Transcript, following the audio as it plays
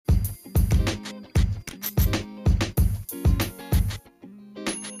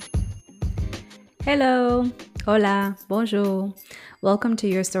Hello, hola, bonjour. Welcome to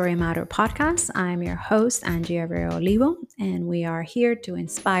Your Story Matter podcast. I'm your host, Angie Abreu Olivo, and we are here to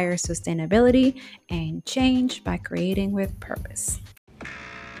inspire sustainability and change by creating with purpose.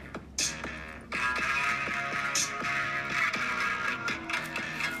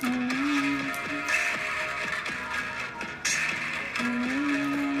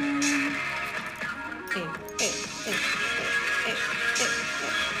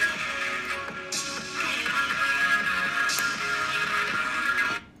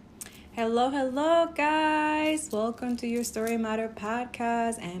 Hello, guys. Welcome to Your Story Matter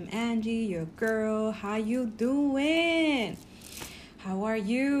podcast. I'm Angie, your girl. How you doing? How are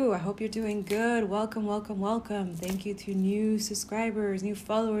you? I hope you're doing good. Welcome. Thank you to new subscribers, new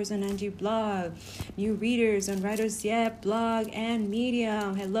followers on Angie blog, new readers on Writers Yet blog and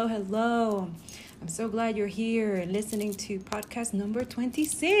Medium. Hello. I'm so glad you're here and listening to podcast number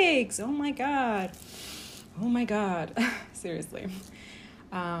 26. Oh my God. Seriously.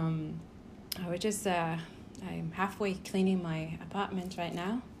 I'm halfway cleaning my apartment right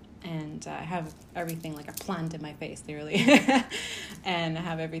now, and I have everything like a plant in my face, literally, and I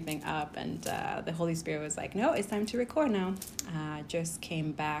have everything up, and the Holy Spirit was like, no, it's time to record now. Just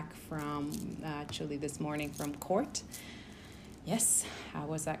came back from, actually this morning from court. Yes, I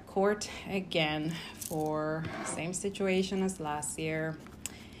was at court again for same situation as last year,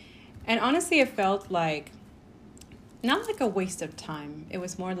 and honestly, it felt like, not like a waste of time. It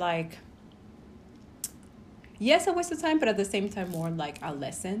was more like, yes, a waste of time, but at the same time, more like a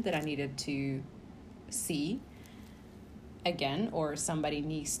lesson that I needed to see again, or somebody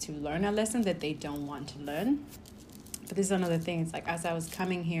needs to learn a lesson that they don't want to learn. But this is another thing. It's like, as I was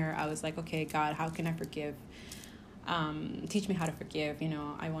coming here, I was like, okay, God, how can I forgive? Teach me how to forgive.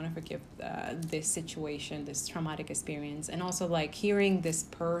 I want to forgive this situation, this traumatic experience, and also like hearing this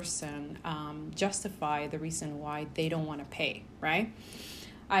person justify the reason why they don't want to pay, right?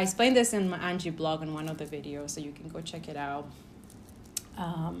 I explained this in my Angie blog in one of the videos, so you can go check it out.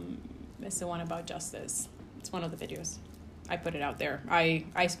 It's the one about justice. It's one of the videos. I put it out there.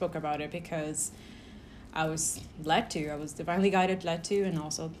 I spoke about it because I was divinely guided, led to, and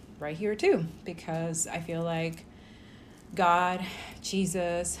also right here too, because I feel like God,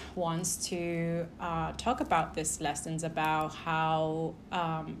 Jesus, wants to talk about these lessons about how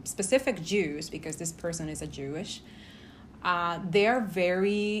specific Jews, because this person is a Jewish, they're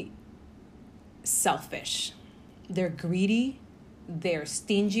very selfish. They're greedy. They're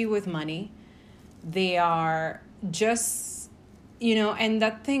stingy with money. They are just, and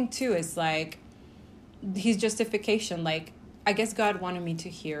that thing too is like his justification, like, I guess God wanted me to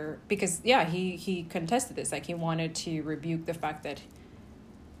hear, because he contested this. Like, he wanted to rebuke the fact that,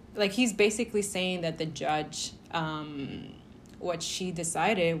 like, he's basically saying that the judge, what she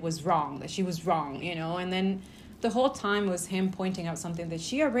decided was wrong, that she was wrong, and then the whole time was him pointing out something that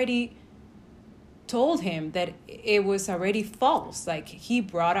she already told him that it was already false. Like, he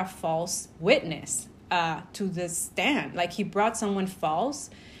brought a false witness to the stand. Like, he brought someone false,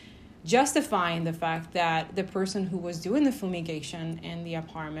 justifying the fact that the person who was doing the fumigation in the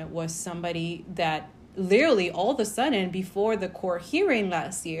apartment was somebody that literally all of a sudden, before the court hearing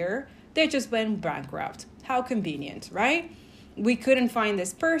last year, they just went bankrupt. How convenient, right? We couldn't find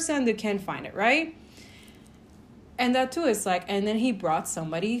this person, they can't find it, right? And that too is like, and then he brought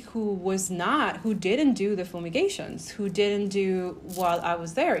somebody who didn't do the fumigations, who didn't do while I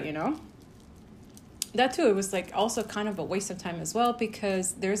was there, That too, it was like also kind of a waste of time as well,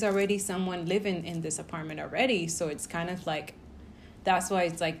 because there's already someone living in this apartment already. So it's kind of like, that's why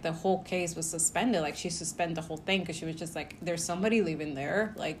it's like the whole case was suspended. Like, she suspended the whole thing because she was just like, there's somebody living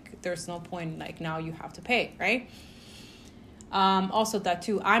there. Like, there's no point, like, now you have to pay, right? Also that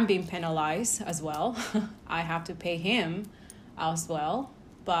too, I'm being penalized as well. I have to pay him as well.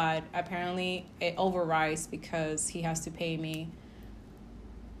 But apparently it overrides because he has to pay me.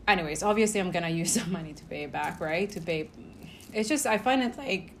 Anyways, obviously I'm going to use some money to pay it back, right? It's just, I find it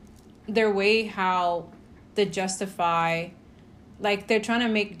like their way how they justify, like they're trying to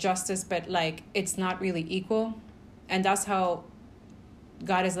make justice, but like it's not really equal. And that's how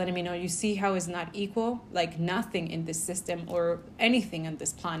God is letting me know, you see how it's not equal? Like nothing in this system or anything on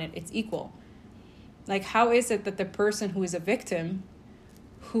this planet, it's equal. Like, how is it that the person who is a victim,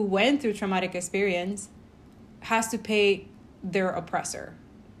 who went through traumatic experience, has to pay their oppressor?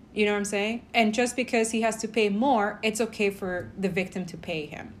 You know what I'm saying? And just because he has to pay more, it's okay for the victim to pay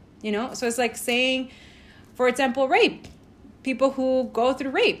him. So it's like saying, for example, rape. People who go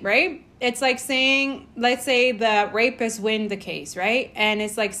through rape, right? It's like saying, let's say the rapist win the case, right? And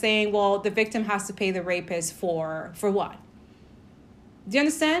it's like saying, well, the victim has to pay the rapist for what? Do you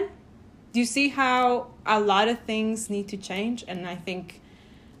understand? Do you see how a lot of things need to change? And I think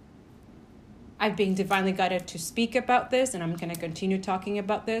I've been divinely guided to speak about this, and I'm going to continue talking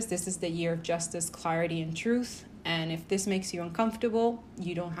about this. This is the year of justice, clarity, and truth. And if this makes you uncomfortable,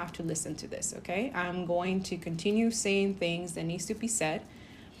 you don't have to listen to this, okay? I'm going to continue saying things that needs to be said.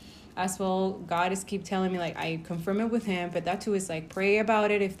 As well, God is keep telling me, like, I confirm it with him, but that too is like, pray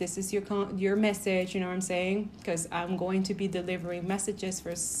about it if this is your message, you know what I'm saying? Because I'm going to be delivering messages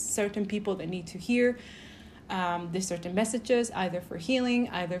for certain people that need to hear these certain messages, either for healing,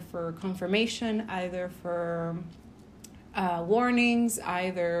 either for confirmation, either for warnings,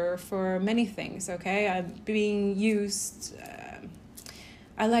 either for many things, okay? I'm being used...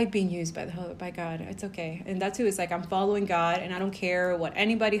 I like being used by God. It's okay. And that too is like, I'm following God, and I don't care what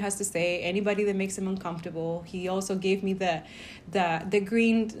anybody has to say, anybody that makes him uncomfortable. He also gave me the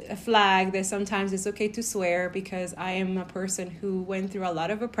green flag that sometimes it's okay to swear, because I am a person who went through a lot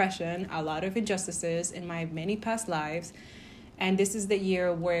of oppression, a lot of injustices in my many past lives. And this is the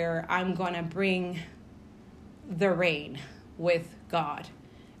year where I'm going to bring the reign with God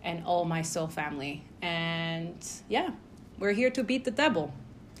and all my soul family. And yeah, we're here to beat the devil.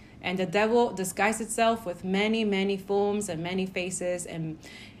 And the devil disguises itself with many, many forms and many faces, and,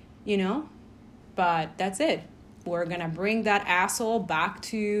 you know, but that's it. We're going to bring that asshole back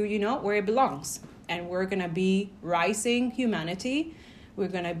to, you know, where it belongs. And we're going to be rising humanity. We're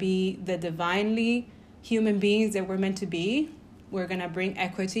going to be the divinely human beings that we're meant to be. We're going to bring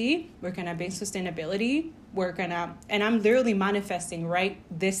equity. We're going to bring sustainability. And I'm literally manifesting right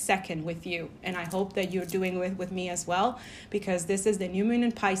this second with you. And I hope that you're doing with me as well, because this is the new moon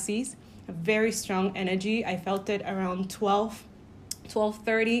in Pisces, a very strong energy. I felt it around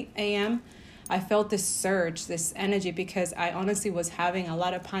 12:30 a.m. I felt this surge, this energy, because I honestly was having a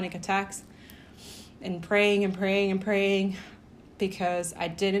lot of panic attacks and praying because I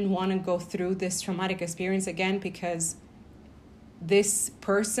didn't want to go through this traumatic experience again, because this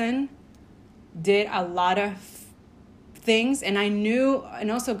person did a lot of things, and I knew,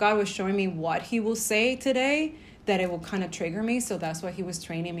 and also God was showing me what he will say today that it will kind of trigger me. So that's why he was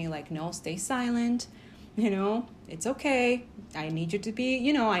training me, like, no, stay silent, you know, it's okay. I need you to be,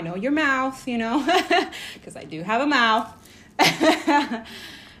 you know, I know your mouth, you know, because I do have a mouth.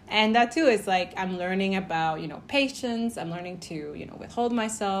 And that too is like, I'm learning about, you know, patience. I'm learning to, you know, withhold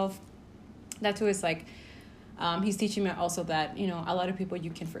myself. That too is like, he's teaching me also that, you know, a lot of people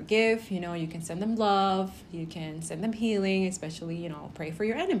you can forgive, you know, you can send them love, you can send them healing, especially, you know, pray for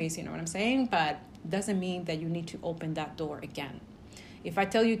your enemies, you know what I'm saying? But it doesn't mean that you need to open that door again. If I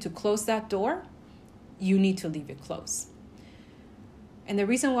tell you to close that door, you need to leave it closed. And the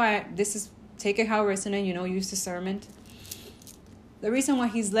reason why this is, take it how it resonates, you know, use discernment. The reason why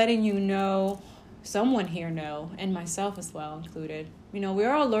he's letting you know, someone here know, and myself as well included, you know,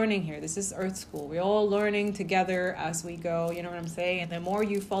 we're all learning here. This is Earth School. We're all learning together as we go. You know what I'm saying? And the more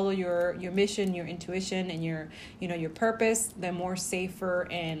you follow your mission, your intuition, and your, you know, your purpose, the more safer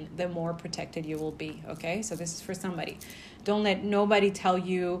and the more protected you will be. Okay? So this is for somebody. Don't let nobody tell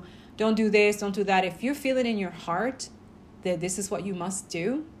you, don't do this, don't do that. If you feel it in your heart that this is what you must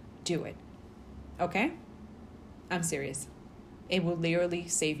do, do it. Okay? I'm serious. It will literally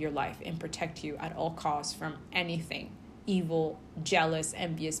save your life and protect you at all costs from anything. Evil, jealous,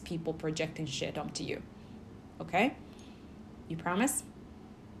 envious people projecting shit onto you. Okay? You promise?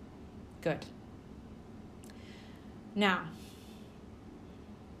 Good. Now,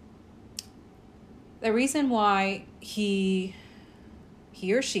 the reason why he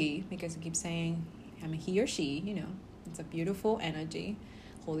or she, because I keep saying I'm a he or she, you know, it's a beautiful energy.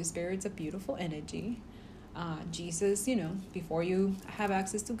 Holy Spirit's a beautiful energy. Jesus, you know, before you have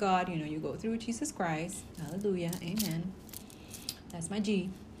access to God, you know, you go through Jesus Christ. Hallelujah. Amen. That's my G.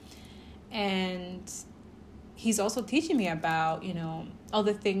 And he's also teaching me about, you know, all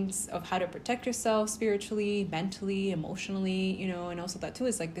the things of how to protect yourself spiritually, mentally, emotionally, you know, and also that too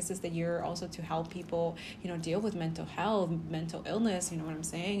is like, this is the year also to help people, you know, deal with mental health, mental illness, you know what I'm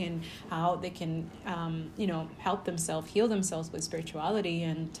saying, and how they can, you know, help themselves, heal themselves with spirituality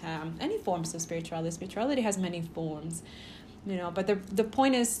and any forms of spirituality. Spirituality has many forms, you know, but the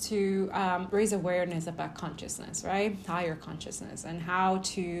point is to raise awareness about consciousness, right? Higher consciousness, and how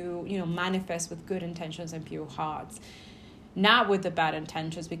to, you know, manifest with good intentions and pure hearts. Not with the bad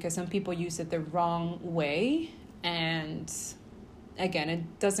intentions, because some people use it the wrong way. And again,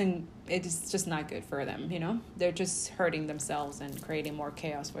 it's just not good for them, you know? They're just hurting themselves and creating more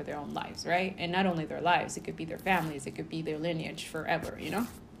chaos for their own lives, right? And not only their lives, it could be their families, it could be their lineage forever, you know?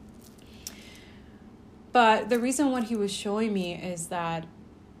 But the reason what he was showing me is that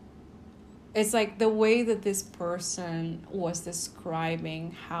it's like the way that this person was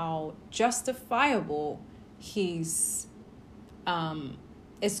describing how justifiable his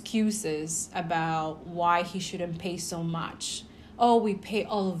excuses about why he shouldn't pay so much. Oh, we pay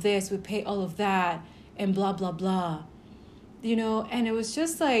all of this, we pay all of that, and blah, blah, blah. You know, and it was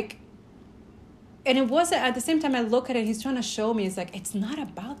just like, and it wasn't, at the same time I look at it, he's trying to show me, it's like, it's not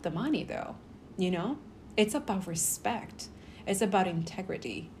about the money though, you know? It's about respect. It's about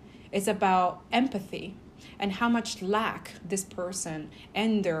integrity. It's about empathy and how much lack this person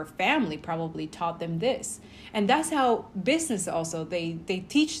and their family probably taught them this. And that's how business also, they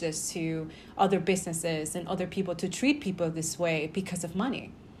teach this to other businesses and other people, to treat people this way because of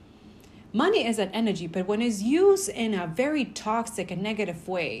money. Money is an energy, but when it's used in a very toxic and negative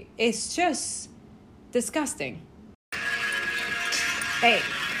way, it's just disgusting. Hey.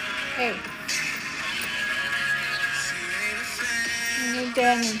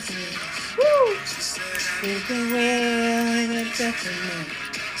 Woo! You can will it definitely.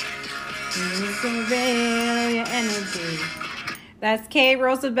 You can will your energy. That's Kate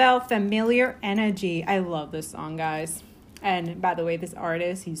Roosevelt, Familiar Energy. I love this song, guys. And by the way, this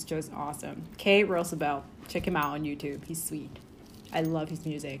artist, he's just awesome. Kate Roosevelt. Check him out on YouTube. He's sweet. I love his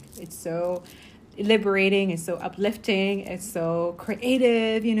music. It's so liberating. It's so uplifting. It's so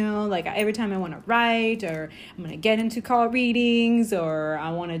creative, you know, like every time I want to write, or I'm going to get into call readings, or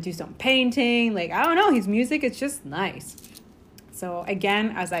I want to do some painting, like, I don't know, his music is just nice. So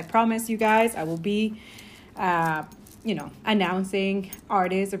again, as I promised you guys, I will be, announcing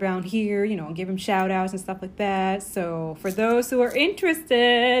artists around here, give them shout outs and stuff like that. So for those who are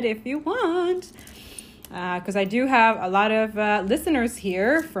interested, if you want, because I do have a lot of listeners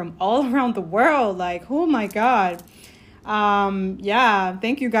here from all around the world. Like, oh my God.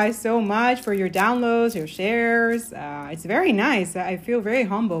 Thank you guys so much for your downloads, your shares. It's very nice. I feel very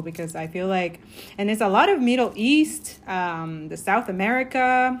humble because I feel like, and it's a lot of Middle East, the South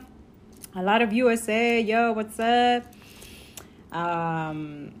America, a lot of USA. Yo, what's up?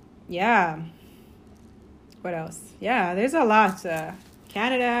 What else? Yeah, there's a lot.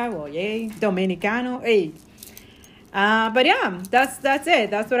 Canada, well, yay. Dominicano, hey. But yeah, that's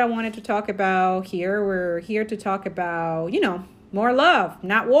it. That's what I wanted to talk about here. We're here to talk about, more love,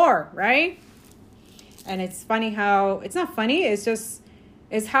 not war, right? And it's funny how, it's not funny,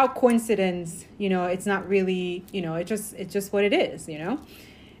 it's how coincidence, it's not really, it's just what it is,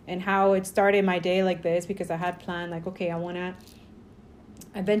 and how it started my day like this, because I had planned, like, okay, I want to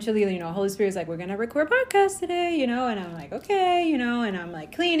eventually, Holy Spirit's like, we're going to record podcast today, and I'm like, okay, and I'm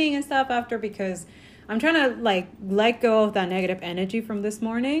like cleaning and stuff after, because I'm trying to like let go of that negative energy from this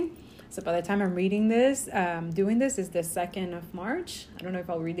morning. So by the time I'm reading this, doing this is the 2nd of March. I don't know if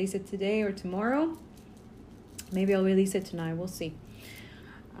I'll release it today or tomorrow. Maybe I'll release it tonight. We'll see.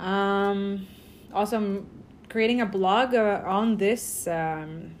 Also, I'm creating a blog on this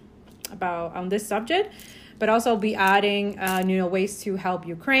on this subject, but also I'll be adding ways to help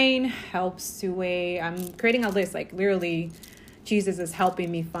Ukraine. I'm creating a list, like literally. Jesus is helping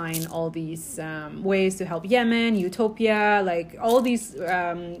me find all these ways to help Yemen, Utopia, like all these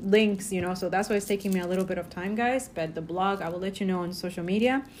links, so that's why it's taking me a little bit of time, guys. But the blog, I will let you know on social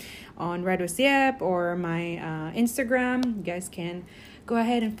media, on Red with Yep or my Instagram. You guys can go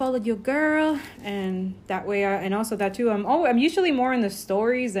ahead and follow your girl, and that way, and also that too, I'm usually more in the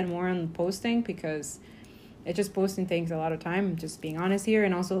stories than more on posting, because it's just posting things a lot of time. I'm just being honest here,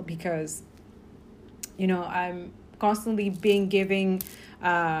 and also because, I'm constantly giving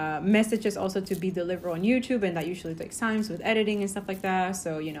messages also to be delivered on YouTube, and that usually takes time with editing and stuff like that.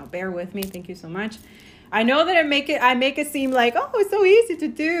 So bear with me. Thank you so much. I know that I make it seem like, oh, it's so easy to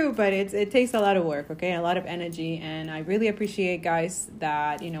do, but it takes a lot of work, okay, a lot of energy. And I really appreciate, guys,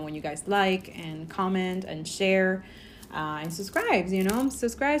 that when you guys like and comment and share and subscribe,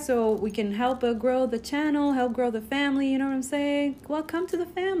 subscribe so we can help grow the channel, help grow the family. You know what I'm saying? Welcome to the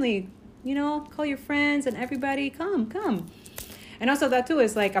family. Call your friends and everybody, come. And also that too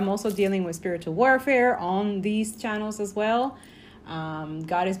is like, I'm also dealing with spiritual warfare on these channels as well.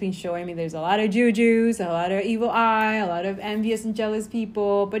 God has been showing me there's a lot of jujus, a lot of evil eye, a lot of envious and jealous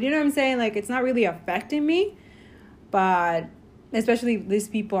people. But you know what I'm saying? Like, it's not really affecting me. But especially these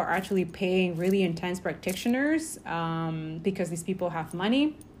people are actually paying really intense practitioners because these people have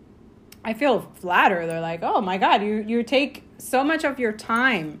money. I feel flattered. They're like, oh my God, you take so much of your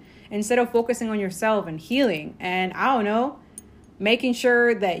time instead of focusing on yourself and healing. And I don't know, making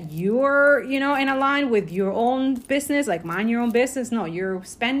sure that you're, in align with your own business, like mind your own business. No, you're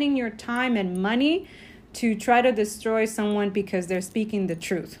spending your time and money to try to destroy someone because they're speaking the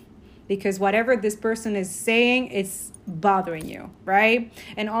truth. because whatever this person is saying, it's bothering you, right?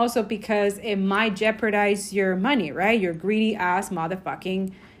 And also because it might jeopardize your money, right? Your greedy ass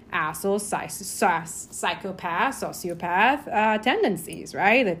motherfucking asshole, psychopath, sociopath tendencies,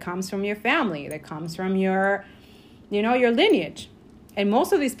 right? That comes from your family, that comes from your, your lineage. And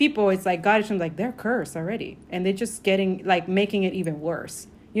most of these people, it's like God is like, they're cursed already. And they're just getting, like, making it even worse.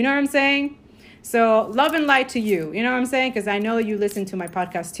 You know what I'm saying? So love and light to you. You know what I'm saying? Because I know you listen to my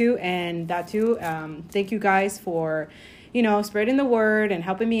podcast too. And that too. Thank you guys for, spreading the word and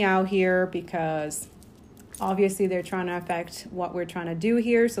helping me out here, because obviously they're trying to affect what we're trying to do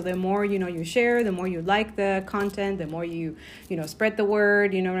here. So the more, you share, the more you like the content, the more you spread the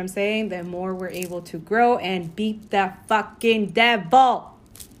word, you know what I'm saying? The more we're able to grow and beat the fucking devil.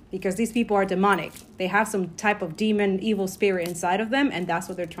 Because these people are demonic. They have some type of demon, evil spirit inside of them. And that's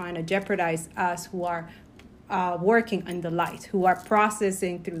what they're trying to jeopardize us who are working in the light, who are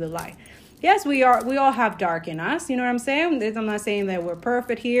processing through the light. Yes, we all have dark in us. You know what I'm saying? I'm not saying that we're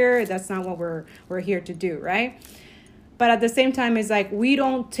perfect here. That's not what we're here to do, right? But at the same time, it's like we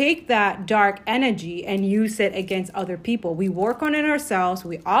don't take that dark energy and use it against other people. We work on it ourselves.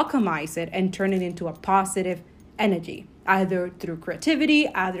 We alchemize it and turn it into a positive energy, either through creativity,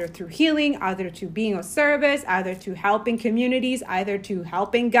 either through healing, either to being of service, either to helping communities, either to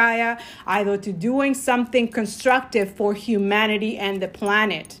helping Gaia, either to doing something constructive for humanity and the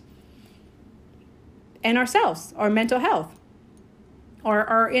planet. And ourselves, our mental health, or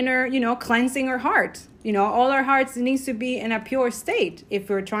our inner, cleansing our heart. All our hearts needs to be in a pure state if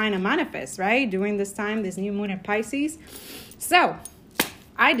we're trying to manifest, right? During this time, this new moon in Pisces. So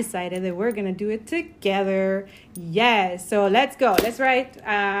I decided that we're going to do it together. Yes. So let's go. Let's write.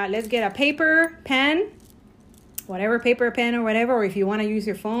 Let's get a paper, pen, whatever, paper, pen, or whatever. Or if you want to use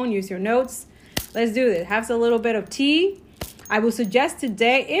your phone, use your notes. Let's do this. Have a little bit of tea. I will suggest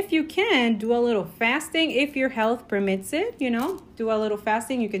today, if you can, do a little fasting. If your health permits it, do a little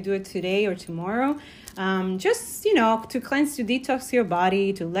fasting. You can do it today or tomorrow. Just, to cleanse, to detox your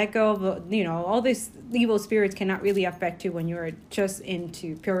body, to let go of, all these evil spirits cannot really affect you when you're just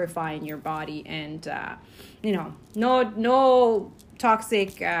into purifying your body. And, no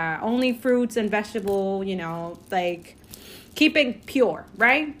toxic, only fruits and vegetable, like keeping pure,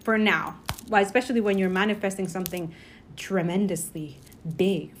 right? For now. Well, especially when you're manifesting something tremendously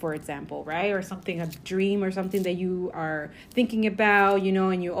big, for example, right? Or something, a dream or something that you are thinking about,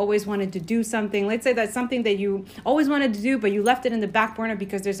 and you always wanted to do something. Let's say that's something that you always wanted to do, but you left it in the back burner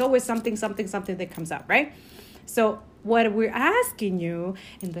because there's always something that comes up, right? So what we're asking you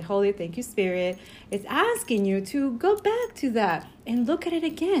in the Holy Thank You Spirit is asking you to go back to that and look at it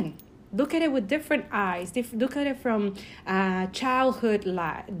again. Look at it with different eyes. Look at it from childhood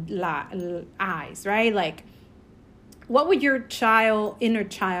eyes, right? Like, what would your inner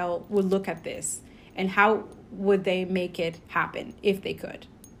child would look at this, and how would they make it happen if they could?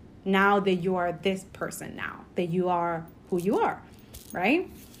 Now that you are this person, now that you are who you are,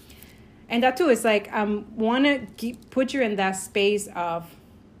 right? And that too is like, want to put you in that space of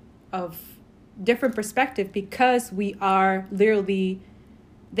different perspective, because we are literally,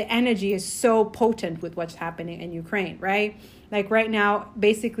 the energy is so potent with what's happening in Ukraine, right? Like right now,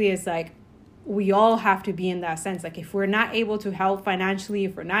 basically it's like, we all have to be in that sense. Like if we're not able to help financially,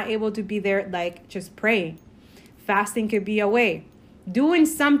 if we're not able to be there, like just pray. Fasting could be a way. Doing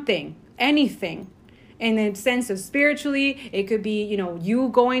something, anything. In the sense of spiritually, it could be, you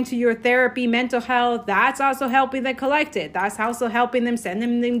going to your therapy, mental health. That's also helping them collect it. That's also helping them,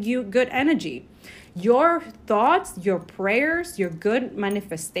 sending them you good energy. Your thoughts, your prayers, your good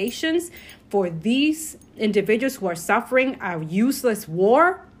manifestations for these individuals who are suffering a useless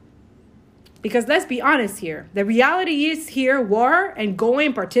war. Because let's be honest here. The reality is here, war and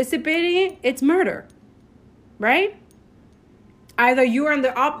participating, it's murder. Right? Either you are in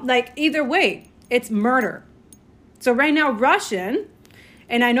the either way, it's murder. So right now, Russian,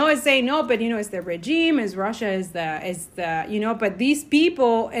 and I know it's saying no, but it's the regime, is Russia, is the but these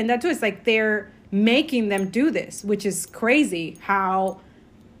people, and that too, it's like they're making them do this, which is crazy how,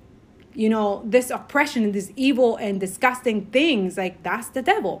 this oppression and these evil and disgusting things, like that's the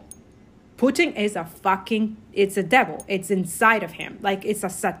devil. Putin is it's a devil. It's inside of him. Like it's a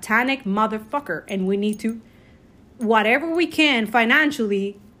satanic motherfucker. And we need to, whatever we can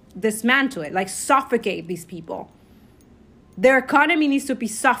financially, dismantle it, like suffocate these people. Their economy needs to be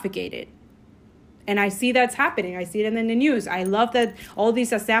suffocated. And I see that's happening. I see it in the news. I love that all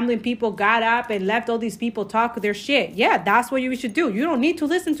these assembling people got up and left all these people talk their shit. Yeah, that's what you should do. You don't need to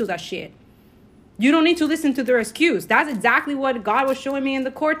listen to that shit. You don't need to listen to their excuse. That's exactly what God was showing me in the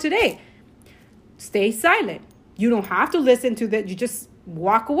court today. Stay silent. You don't have to listen to that. You just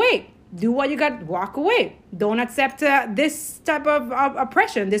walk away. Do what you got, walk away. Don't accept this type of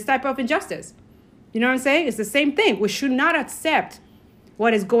oppression, this type of injustice. You know what I'm saying? It's the same thing. We should not accept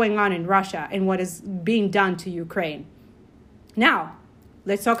what is going on in Russia and what is being done to Ukraine. Now,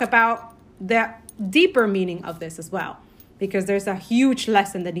 let's talk about the deeper meaning of this as well, because there's a huge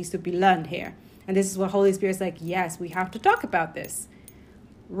lesson that needs to be learned here. And this is what Holy Spirit's like, yes, we have to talk about this.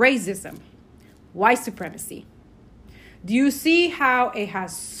 Racism, white supremacy. Do you see how it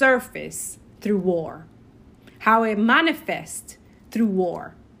has surfaced through war? How it manifests through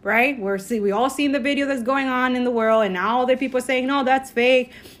war, right? We all seen the video that's going on in the world, and now other people are saying, no, that's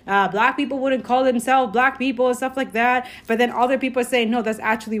fake. Black people wouldn't call themselves black people and stuff like that. But then other people are saying, no, that's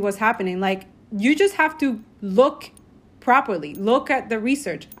actually what's happening. Like, you just have to look properly. Look at the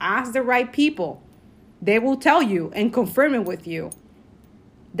research. Ask the right people. They will tell you and confirm it with you.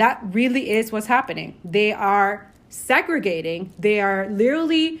 That really is what's happening. They are segregating. They are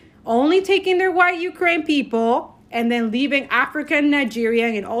literally only taking their white Ukraine people and then leaving African,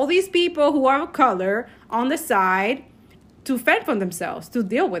 Nigerian, and all these people who are of color on the side to fend for themselves, to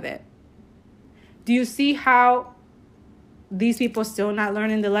deal with it. Do you see how these people still not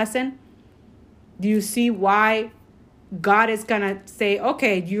learning the lesson? Do you see why God is going to say,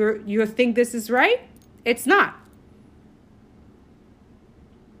 okay, you think this is right? It's not.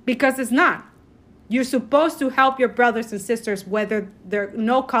 Because it's not. You're supposed to help your brothers and sisters, whether they're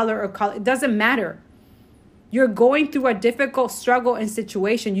no color or color. It doesn't matter. You're going through a difficult struggle and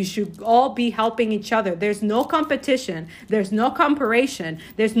situation. You should all be helping each other. There's no competition. There's no comparison.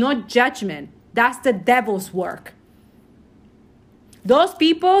 There's no judgment. That's the devil's work. Those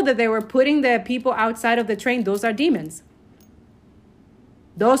people that they were putting the people outside of the train, those are demons.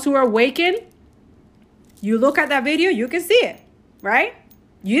 Those who are awakened, you look at that video, you can see it, right?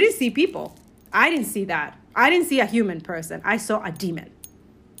 You didn't see people. I didn't see that. I didn't see a human person. I saw a demon.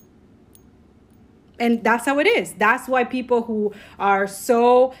 And that's how it is. That's why people who are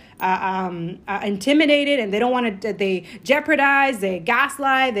so intimidated and they don't want to, they jeopardize, they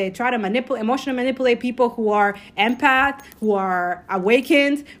gaslight, they try to emotionally manipulate people who are empath, who are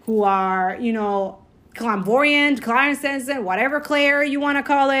awakened, who are, clairvoyant, clairsensing, whatever Claire you want to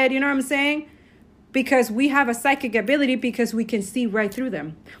call it. You know what I'm saying? Because we have a psychic ability, because we can see right through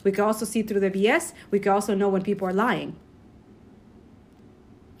them. We can also see through the BS. We can also know when people are lying.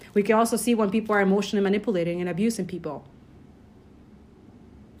 We can also see when people are emotionally manipulating and abusing people.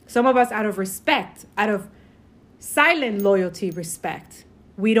 Some of us, out of respect, out of silent loyalty, respect,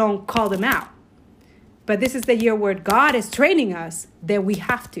 we don't call them out. But this is the year where God is training us that we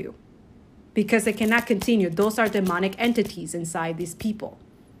have to, because it cannot continue. Those are demonic entities inside these people.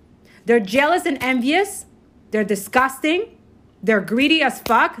 They're jealous and envious. They're disgusting. They're greedy as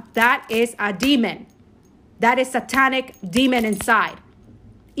fuck. That is a demon. That is satanic demon inside.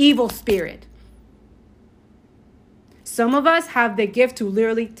 Evil spirit. Some of us have the gift to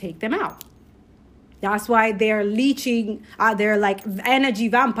literally take them out. That's why they're leeching. They're like energy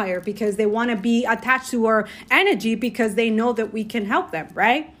vampire, because they want to be attached to our energy because they know that we can help them,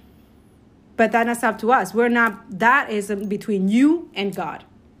 right? But that's up to us. We're not. That is between you and God.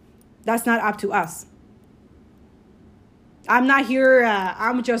 That's not up to us. I'm not here.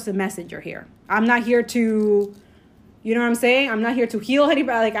 I'm just a messenger here. I'm not here to, you know what I'm saying? I'm not here to heal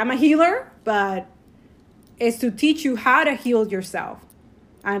anybody. Like, I'm a healer, but it's to teach you how to heal yourself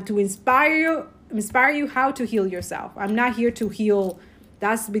and to inspire you how to heal yourself. I'm not here to heal.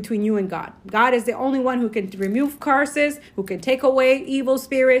 That's between you and God. God is the only one who can remove curses, who can take away evil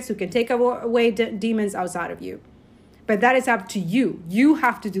spirits, who can take away demons outside of you. But that is up to you. You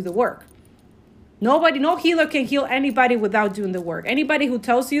have to do the work. No healer can heal anybody without doing the work. Anybody who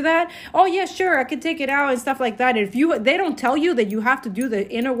tells you that, oh yeah, sure, I can take it out and stuff like that. And if they don't tell you that you have to do the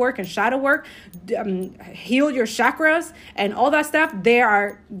inner work and shadow work, heal your chakras and all that stuff,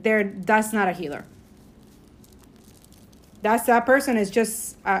 that's not a healer. That person is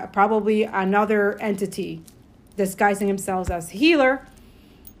just probably another entity disguising themselves as healer,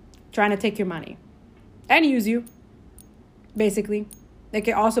 trying to take your money and use you. Basically, they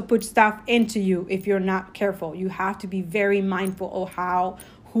can also put stuff into you if you're not careful. You have to be very mindful of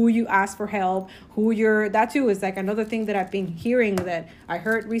who you ask for help, that too is like another thing that I've been hearing, that I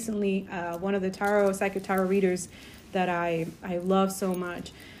heard recently, one of the psychic tarot readers that I love so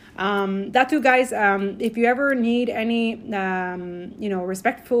much. That too, guys, if you ever need any,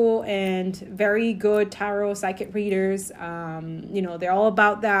 respectful and very good tarot psychic readers, they're all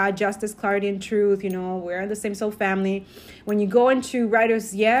about that justice, clarity, and truth. We're in the same soul family. When you go into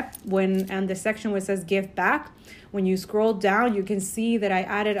Writer's Yep, and the section where it says give back, when you scroll down, you can see that I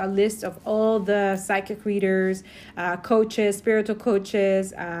added a list of all the psychic readers, coaches, spiritual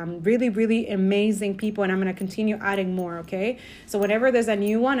coaches, really, really amazing people. And I'm going to continue adding more, okay? So whenever there's a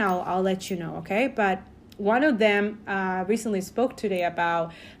new one, I'll let you know, okay? But one of them recently spoke today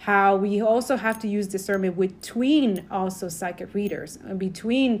about how we also have to use discernment between also psychic readers,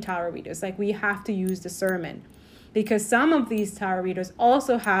 between tarot readers. Like we have to use discernment because some of these tarot readers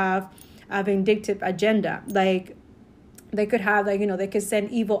also have a vindictive agenda. Like they could have, like, they could send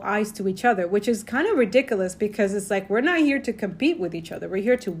evil eyes to each other, which is kind of ridiculous because it's like, we're not here to compete with each other. We're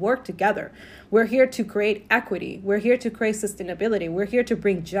here to work together. We're here to create equity. We're here to create sustainability. We're here to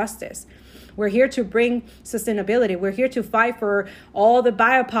bring justice. We're here to bring sustainability. We're here to fight for all the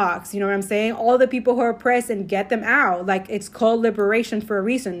BIPOCs, you know what I'm saying? All the people who are oppressed and get them out. Like, it's called liberation for a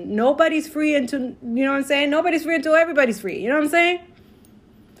reason. Nobody's free until, you know what I'm saying? Nobody's free until everybody's free. You know what I'm saying?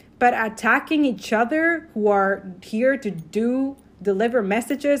 But attacking each other who are here to deliver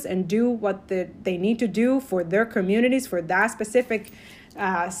messages and do what they need to do for their communities, for that specific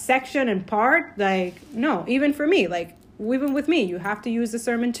section and part, like, no, even for me, like, even with me, you have to use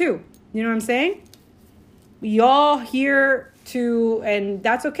discernment too. You know what I'm saying? Y'all here to, and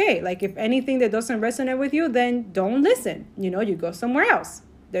that's okay. Like, if anything that doesn't resonate with you, then don't listen. You go somewhere else.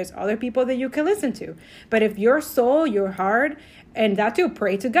 There's other people that you can listen to. But if your soul, your heart, and that too,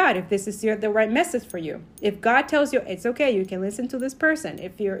 pray to God if this is the right message for you. If God tells you it's okay, you can listen to this person.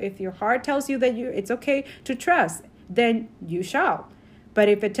 If your heart tells you that it's okay to then you shall. But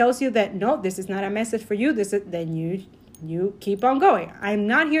if it tells you that no, this is not a message for you, then you keep on going. I'm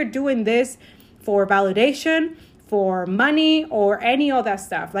not here doing this for validation, for money, or any of that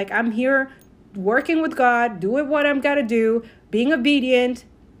stuff. Like, I'm here working with God, doing what I'm got to do, being obedient,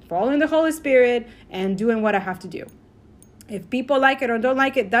 following the Holy Spirit, and doing what I have to do. If people like it or don't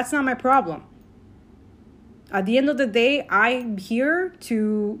like it, that's not my problem. At the end of the day, I'm here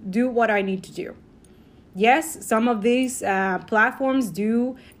to do what I need to do. Yes, some of these platforms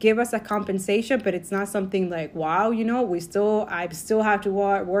do give us a compensation, but it's not something like, wow, I still have to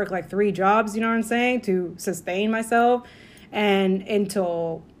work like 3 jobs, you know what I'm saying, to sustain myself and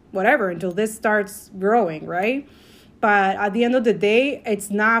until this starts growing, right? But at the end of the day, it's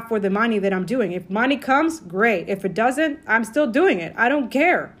not for the money that I'm doing. If money comes, great. If it doesn't, I'm still doing it. I don't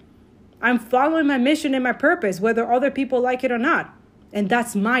care. I'm following my mission and my purpose, whether other people like it or not. And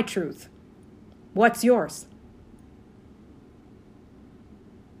that's my truth. What's yours?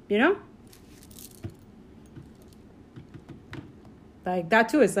 Like, that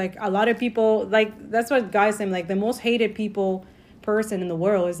too is like a lot of people, like, that's what guys say, like, the most hated person in the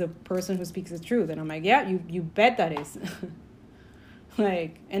world is the person who speaks the truth. And I'm like, yeah, you bet that is.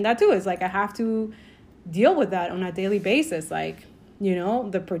 Like, and that too is like, I have to deal with that on a daily basis. Like,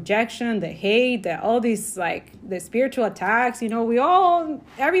 the projection, the hate, all these, like, the spiritual attacks,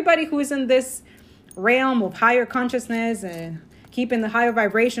 everybody who is in this realm of higher consciousness and keeping the higher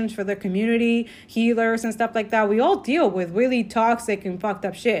vibrations for their community, healers and stuff like that, we all deal with really toxic and fucked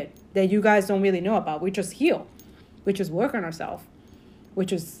up shit that you guys don't really know about. We just heal. We just work on ourselves. We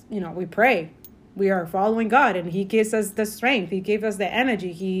just, we pray. We are following God, and He gives us the strength. He gives us the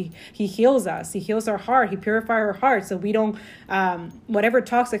energy. He heals us. He heals our heart. He purifies our heart, so we don't, whatever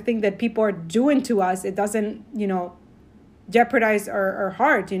toxic thing that people are doing to us, it doesn't, jeopardize our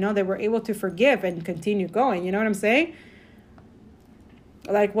heart, that we're able to forgive and continue going. You know what I'm saying?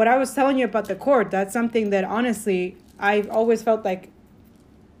 Like what I was telling you about the court, that's something that honestly, I've always felt like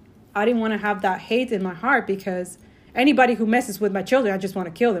I didn't want to have that hate in my heart, because anybody who messes with my children, I just want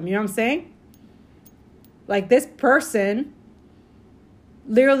to kill them. You know what I'm saying? Like, this person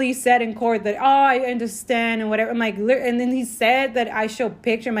literally said in court that, I understand and whatever. I'm like, and then he said that I show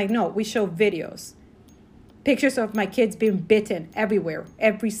pictures. I'm like, no, we show videos. Pictures of my kids being bitten everywhere,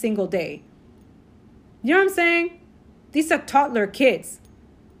 every single day. You know what I'm saying? These are toddler kids.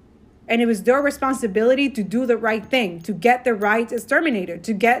 And it was their responsibility to do the right thing, to get the right exterminator,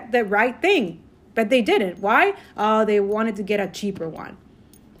 to get the right thing. But they didn't. Why? They wanted to get a cheaper one.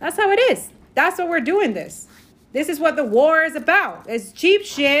 That's how it is. That's what we're doing this. This is what the war is about. It's cheap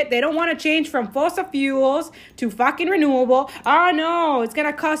shit. They don't want to change from fossil fuels to fucking renewable. Oh, no, it's going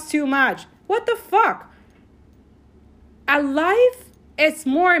to cost too much. What the fuck? A life is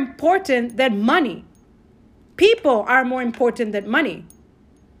more important than money. People are more important than money.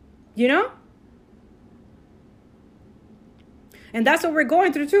 And that's what we're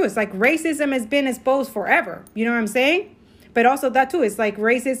going through too. It's like racism has been exposed forever. You know what I'm saying? But also that too, it's like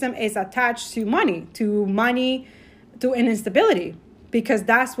racism is attached to money, to an instability, because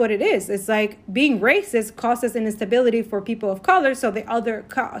that's what it is. It's like being racist causes an instability for people of color. So the other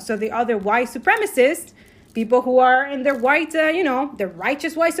white supremacists, People who are in their white, the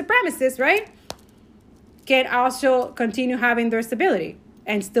righteous white supremacists, right? Can also continue having their stability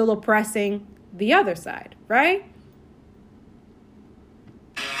and still oppressing the other side, right?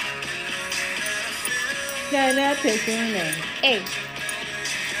 Hey.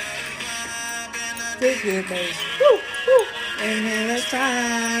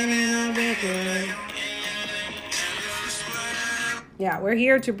 Yeah, we're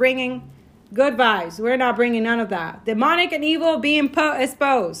here to bringing good vibes. We're not bringing none of that. Demonic and evil being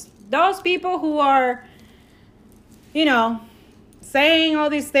exposed. Those people who are, saying all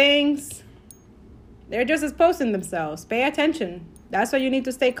these things, they're just exposing themselves. Pay attention. That's why you need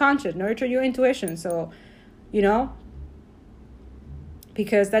to stay conscious. Nurture your intuition. So,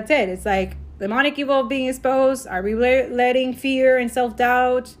 because that's it. It's like demonic evil being exposed. Are we letting fear and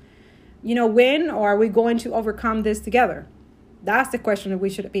self-doubt, win? Or are we going to overcome this together? That's the question that we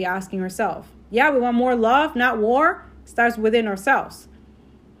should be asking ourselves. Yeah, we want more love, not war. It starts within ourselves.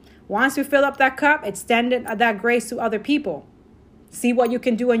 Once you fill up that cup, extend that grace to other people. See what you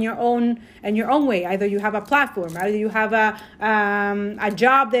can do in your own way. Either you have a platform, either you have a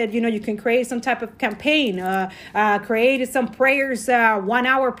job that you can create some type of campaign, create some prayers, 1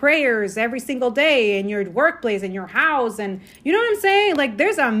 hour prayers every single day in your workplace, in your house, and you know what I'm saying? Like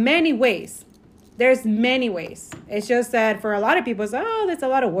there's many ways. There's many ways. It's just that for a lot of people, it's that's a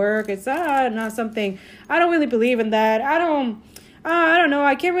lot of work. It's not something. I don't really believe in that. I don't know.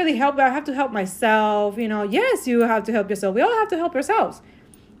 I can't really help. I have to help myself. Yes, you have to help yourself. We all have to help ourselves.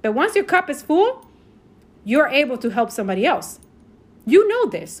 But once your cup is full, you're able to help somebody else. You know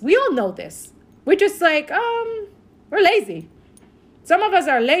this. We all know this. We're just like, we're lazy. Some of us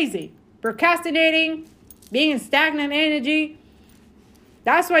are lazy, procrastinating, being in stagnant energy.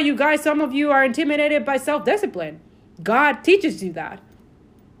 That's why you guys, some of you are intimidated by self-discipline. God teaches you that.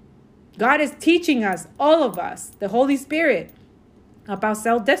 God is teaching us, all of us, the Holy Spirit, about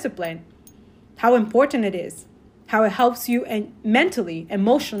self-discipline, how important it is, how it helps you and mentally,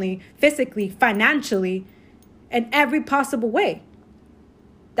 emotionally, physically, financially, in every possible way.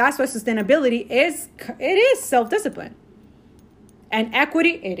 That's what sustainability is. It is self-discipline. And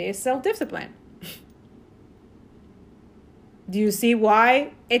equity, it is self-discipline. Do you see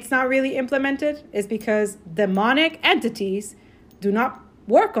why it's not really implemented? It's because demonic entities do not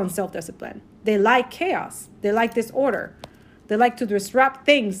work on self-discipline. They like chaos. They like disorder. They like to disrupt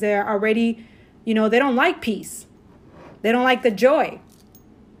things. They're already, they don't like peace. They don't like the joy.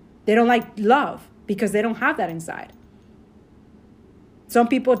 They don't like love because they don't have that inside. Some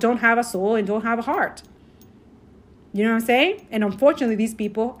people don't have a soul and don't have a heart. You know what I'm saying? And unfortunately, these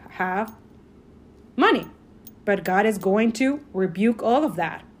people have money. But God is going to rebuke all of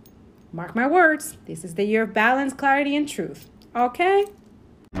that. Mark my words. This is the year of balance, clarity, and truth. Okay?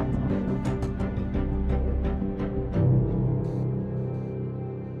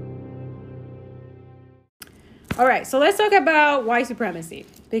 All right, so let's talk about white supremacy,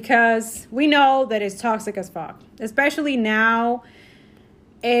 because we know that it's toxic as fuck. Especially now,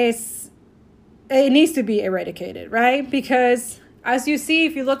 it needs to be eradicated, right? Because as you see,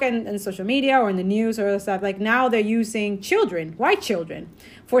 if you look in social media or in the news or other stuff, like now they're using children, white children,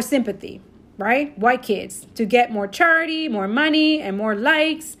 for sympathy, right? White kids to get more charity, more money, and more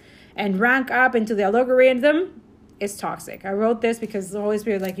likes, and rank up into the algorithm. It's toxic. I wrote this because the Holy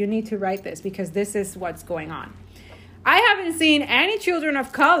Spirit, you need to write this because this is what's going on. I haven't seen any children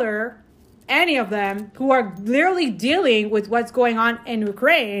of color, any of them, who are literally dealing with what's going on in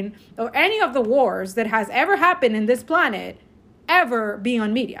Ukraine or any of the wars that has ever happened in this planet, ever be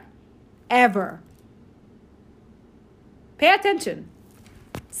on media. Ever. Pay attention.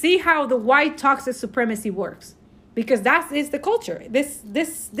 See how the white toxic supremacy works. Because that is the culture. This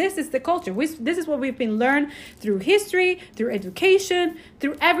is the culture. This is what we've been learned through history, through education,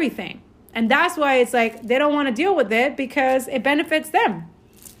 through everything. And that's why it's like they don't want to deal with it because it benefits them.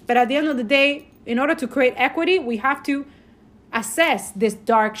 But at the end of the day, in order to create equity, we have to assess this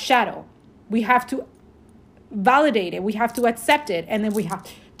dark shadow. We have to validate it. We have to accept it. And then we have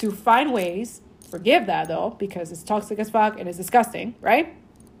to find ways, forgive that though, because it's toxic as fuck and it's disgusting, right?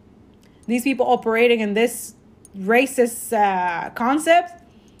 These people operating in this racist concept,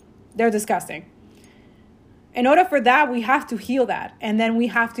 they're disgusting. In order for that, we have to heal that. And then we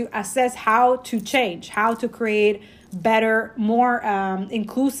have to assess how to change, how to create better, more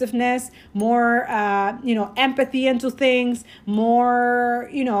inclusiveness, more, empathy into things, more,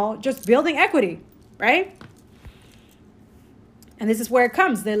 just building equity, right? And this is where it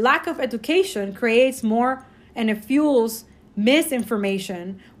comes. The lack of education creates more and it fuels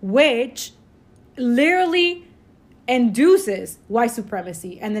misinformation, which literally induces white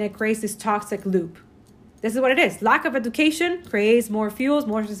supremacy. And then it creates this toxic loop. This is what it is. Lack of education creates more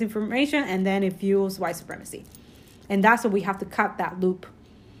disinformation, and then it fuels white supremacy. And that's what we have to cut that loop.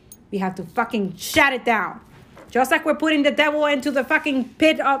 We have to fucking shut it down. Just like we're putting the devil into the fucking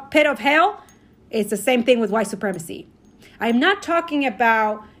pit of hell, it's the same thing with white supremacy. I'm not talking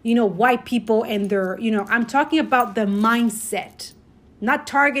about, white people and their, I'm talking about the mindset. Not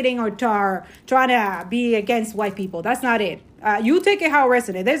targeting or trying to be against white people. That's not it. You take it how it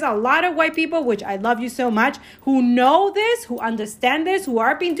resonates. There's a lot of white people, which I love you so much, who know this, who understand this, who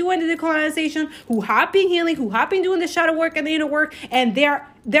are been doing the decolonization, who have been healing, who have been doing the shadow work and the inner work, and they're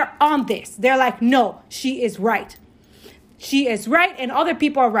on this. They're like, no, she is right. She is right, and other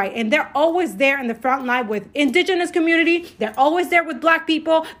people are right. And they're always there in the front line with indigenous community. They're always there with black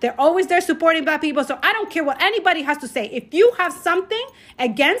people. They're always there supporting black people. So I don't care what anybody has to say. If you have something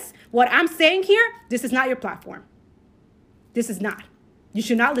against what I'm saying here, this is not your platform. This is not. You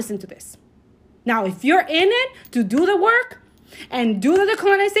should not listen to this. Now, if you're in it to do the work and do the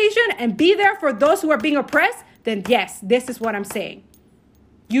decolonization and be there for those who are being oppressed, then yes, this is what I'm saying.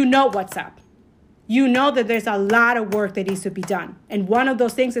 You know what's up. You know that there's a lot of work that needs to be done. And one of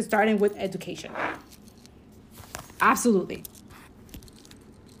those things is starting with education. Absolutely.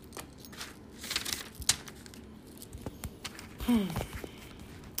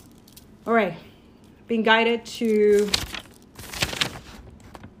 All right. Being guided to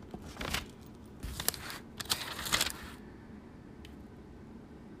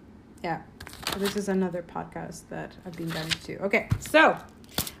this is another podcast that I've been guided to. Okay, so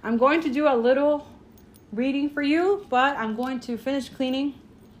I'm going to do a little reading for you, but I'm going to finish cleaning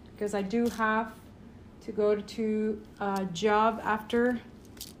because I do have to go to a job after.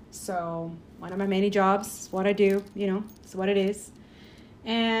 So one of my many jobs is what I do, it's what it is.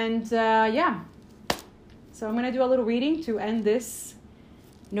 And so I'm going to do a little reading to end this.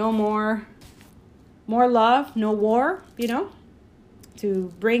 No more love, no war,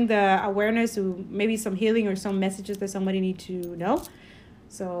 to bring the awareness to maybe some healing or some messages that somebody needs to know.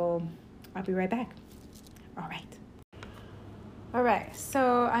 So I'll be right back. All right.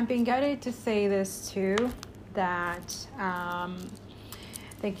 So I'm being guided to say this too, that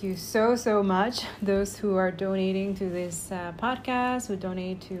thank you so much. Those who are donating to this podcast, who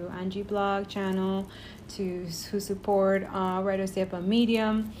donate to Angie blog channel, who support Writer Step on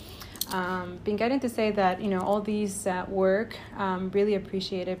Medium. Been getting to say that, all these work, really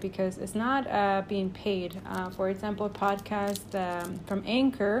appreciate it because it's not being paid. For example, podcast from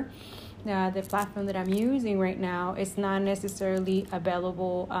Anchor, the platform that I'm using right now, it's not necessarily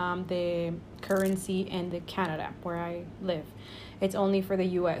available, the currency in the Canada where I live. It's only for the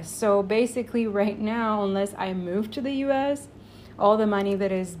U.S. So basically right now, unless I move to the U.S., all the money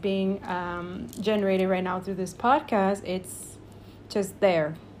that is being generated right now through this podcast, it's just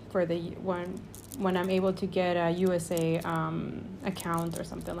there for the when I'm able to get a USA account or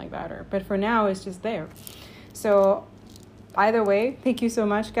something like that. But for now, it's just there. So either way, thank you so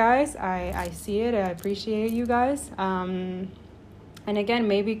much, guys. I see it. I appreciate you guys. And again,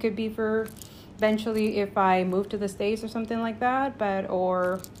 maybe it could be for eventually if I move to the States or something like that.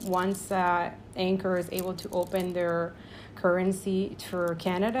 Or once Anchor is able to open their currency for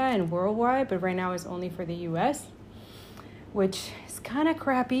Canada and worldwide. But right now, it's only for the U.S., which is kind of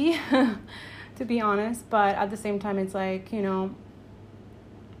crappy, to be honest. But at the same time, it's like,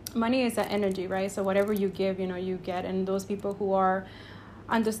 money is an energy, right? So whatever you give, you get. And those people who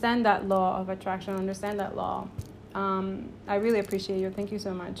understand that law of attraction, understand that law. I really appreciate you. Thank you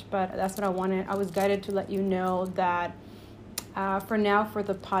so much. But that's what I wanted. I was guided to let you know that for now, for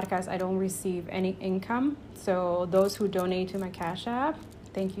the podcast, I don't receive any income. So those who donate to my Cash App,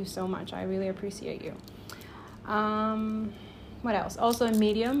 thank you so much. I really appreciate you. What else? Also in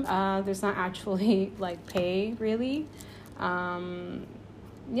Medium, there's not actually pay really. So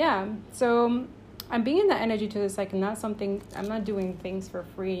I'm being in the energy to this, not something, I'm not doing things for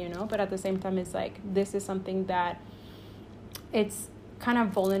free, but at the same time, it's this is something that it's kind of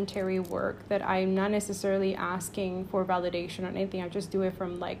voluntary work that I'm not necessarily asking for validation or anything. I just do it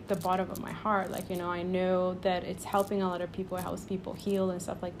from the bottom of my heart. I know that it's helping a lot of people. It helps people heal and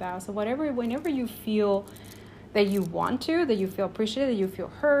stuff like that. So whenever you feel that you want to, that you feel appreciated, that you feel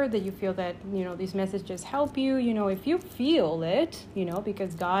heard, that you feel that, these messages help you, if you feel it,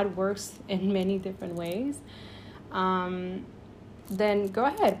 because God works in many different ways, then go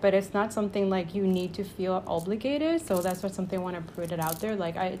ahead. But it's not something you need to feel obligated. So that's what something I want to put it out there.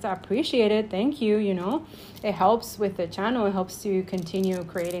 It's appreciated. Thank you. It helps with the channel. It helps to continue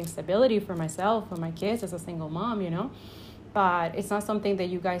creating stability for myself, for my kids as a single mom, but it's not something that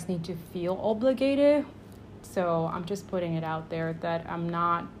you guys need to feel obligated So I'm just putting it out there that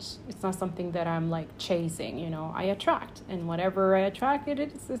it's not something that I'm like chasing, I attract, and whatever I attract,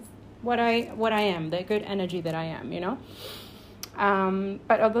 it's what I am, the good energy that I am,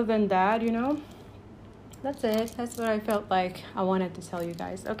 But other than that, that's it. That's what I felt like I wanted to tell you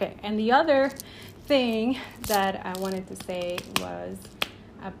guys. Okay. And the other thing that I wanted to say was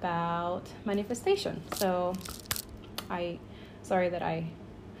about manifestation. So sorry that I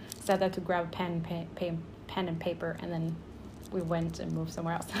said that to grab pen and paper, and then we went and moved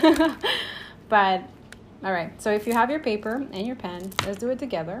somewhere else. But all right. So if you have your paper and your pen, let's do it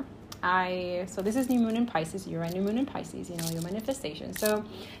together. So this is new moon in Pisces. You're a new moon in Pisces, your manifestation. So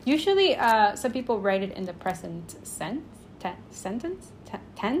usually some people write it in the present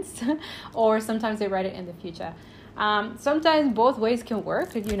tense, or sometimes they write it in the future. Sometimes both ways can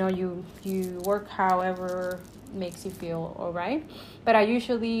work. You work however makes you feel all right. But I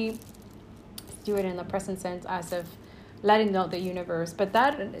usually do it in the present sense, as of letting know the universe. But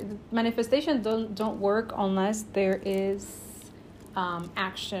that manifestation don't work unless there is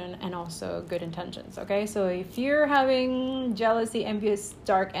action and also good intentions. Okay, so if you're having jealousy, envious,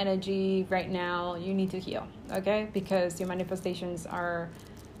 dark energy right now, you need to heal. Okay, because your manifestations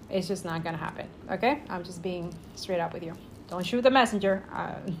it's just not gonna happen. Okay, I'm just being straight up with you. Don't shoot the messenger.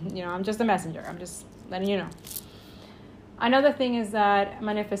 I'm just a messenger. I'm just letting you know. Another thing is that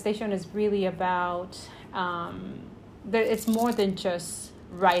manifestation is really about it's more than just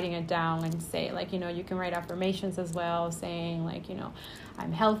writing it down and say, you can write affirmations as well, saying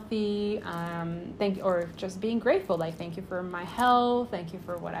I'm healthy, or just being grateful, thank you for my health, thank you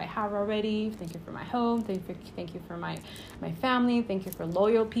for what I have already, thank you for my home, thank you for my family, thank you for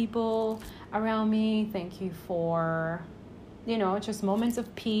loyal people around me, thank you for just moments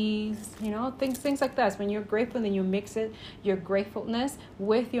of peace, things like that. When you're grateful and you mix your gratefulness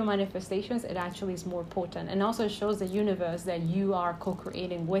with your manifestations, it actually is more potent, and also shows the universe that you are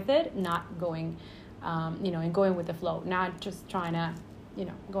co-creating with it, not going, and going with the flow, not just trying to,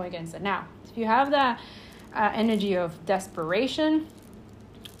 go against it. Now, if you have that energy of desperation,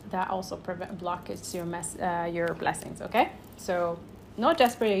 that also blocks your blessings. Okay, so no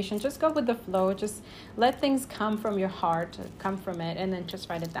desperation, just go with the flow, just let things come from your heart, come from it, and then just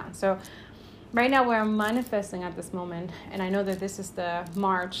write it down. So right now we're manifesting at this moment, and I know that this is the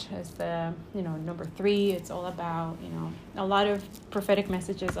March, is the number 3. It's all about a lot of prophetic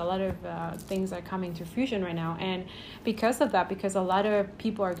messages, a lot of things are coming to fusion right now, and because of that, because a lot of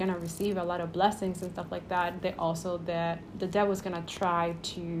people are going to receive a lot of blessings and stuff like that, the devil is going to try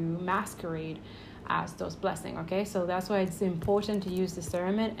to masquerade as those blessings. Okay, so that's why it's important to use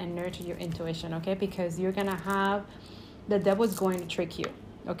discernment and nurture your intuition. Okay, because you're gonna have the devil's going to trick you.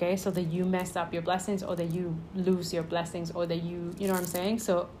 Okay, so that you mess up your blessings, or that you lose your blessings, or that you know what I'm saying.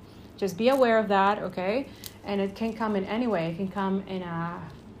 So just be aware of that. Okay, and it can come in any way. It can come in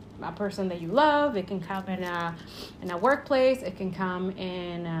a person that you love. It can come in a workplace. It can come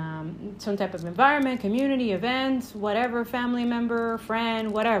in some type of environment, community, events, whatever, family member,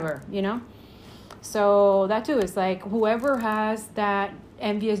 friend, whatever, So that too is whoever has that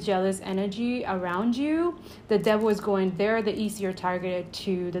envious, jealous energy around you, the devil is going there. The easier targeted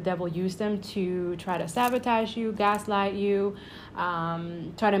the devil use them to try to sabotage you, gaslight you,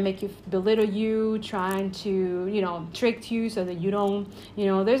 try to make you belittle you, trying to, trick you so that you don't,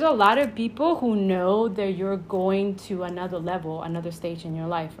 there's a lot of people who know that you're going to another level, another stage in your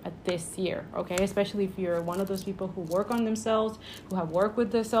life at this year. Okay. Especially if you're one of those people who work on themselves, who have worked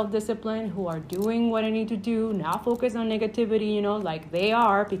with the self-discipline, who are doing what I need to do, not focus on negativity, like they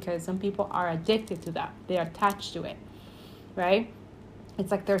are, because some people are addicted to that. They're attached to it, right?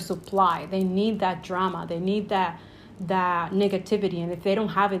 It's like their supply. They need that drama. They need that negativity. And if they don't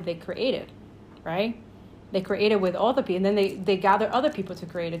have it, they create it, right? They create it with other people. And then they gather other people to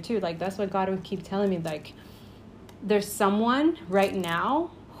create it too. That's what God would keep telling me. There's someone right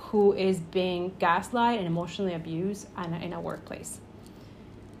now who is being gaslighted and emotionally abused in a workplace.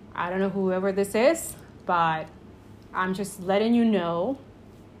 I don't know whoever this is, but I'm just letting you know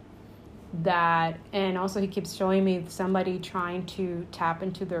that. And also he keeps showing me somebody trying to tap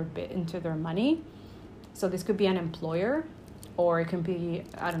into their money. So this could be an employer, or it can be,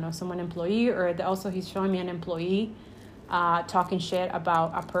 I don't know, someone employee, or also he's showing me an employee talking shit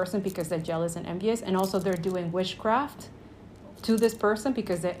about a person because they're jealous and envious. And also they're doing witchcraft to this person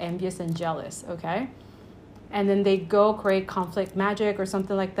because they're envious and jealous. Okay. And then they go create conflict magic or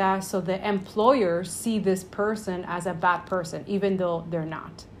something like that. So the employers see this person as a bad person, even though they're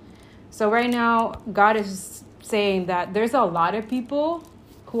not. So right now, God is saying that there's a lot of people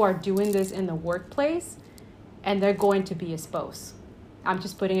who are doing this in the workplace, and they're going to be exposed. I'm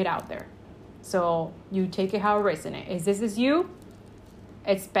just putting it out there. So you take it how it resonates. If this is you,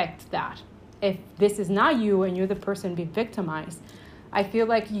 expect that. If this is not you and you're the person being victimized, I feel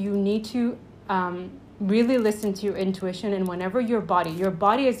like you need to really listen to your intuition. And whenever your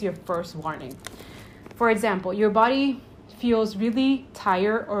body is your first warning. For example, your body feels really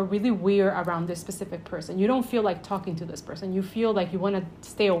tired or really weird around this specific person. You don't feel like talking to this person. You feel like you want to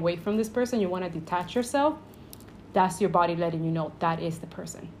stay away from this person. You want to detach yourself. That's your body letting you know that is the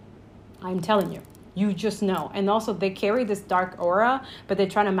person. I'm telling you. You just know. And also they carry this dark aura, but they're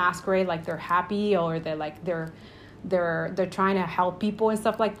trying to masquerade like they're happy, or they're trying to help people and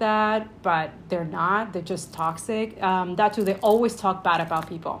stuff like that, but they're not. They're just toxic. That too, they always talk bad about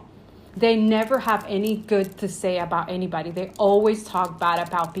people. They never have any good to say about anybody. They always talk bad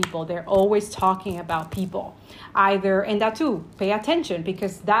about people. They're always talking about people. And that too, pay attention,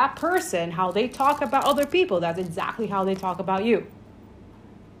 because that person, how they talk about other people, that's exactly how they talk about you.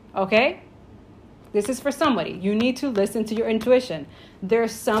 Okay? This is for somebody. You need to listen to your intuition.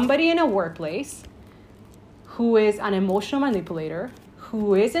 There's somebody in a workplace who is an emotional manipulator,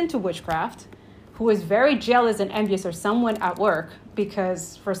 who is into witchcraft, who is very jealous and envious of someone at work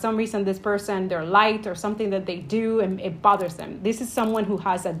because for some reason this person, they're light or something that they do and it bothers them. This is someone who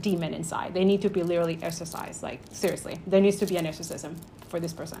has a demon inside. They need to be literally exorcised. Like, seriously, there needs to be an exorcism for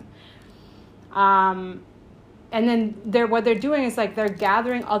this person. And then what they're doing is like they're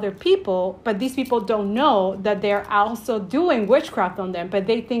gathering other people, but these people don't know that they're also doing witchcraft on them, but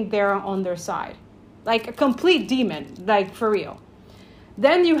they think they're on their side. Like a complete demon, like for real.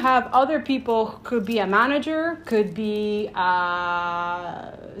 Then you have other people, could be a manager, could be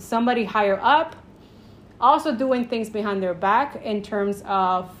somebody higher up, also doing things behind their back in terms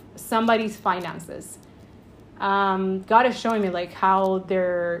of somebody's finances. God is showing me like how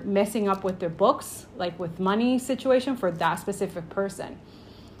they're messing up with their books, like with money situation for that specific person.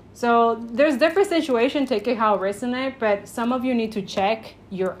 So there's different situations, take it how it resonates, but some of you need to check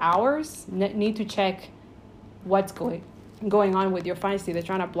your hours, need to check what's going on with your finances. They're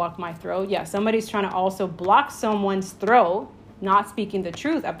trying to block my throat. Yeah, somebody's trying to also block someone's throat, not speaking the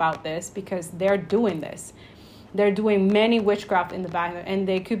truth about this, because they're doing this. They're doing many witchcraft in the back, and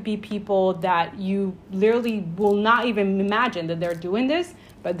they could be people that you literally will not even imagine that they're doing this,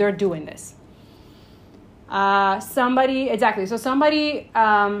 but they're doing this. Somebody,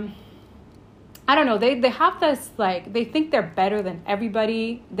 I don't know, they have this, like, they think they're better than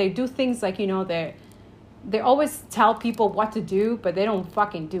everybody. They do things like, they always tell people what to do, but they don't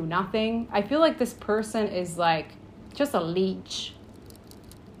fucking do nothing. I feel like this person is like just a leech.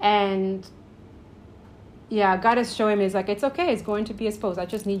 And yeah, God is showing me, is like, it's okay, it's going to be exposed. I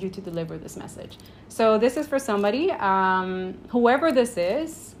just need you to deliver this message. So this is for somebody, whoever this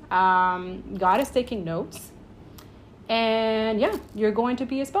is, God is taking notes. And yeah, you're going to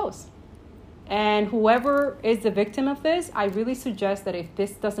be exposed. And whoever is the victim of this, I really suggest that if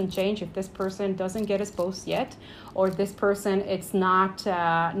this doesn't change, if this person doesn't get exposed yet, or this person, it's not,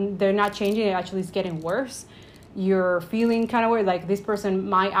 they're not changing, it actually is getting worse, you're feeling kind of weird, like this person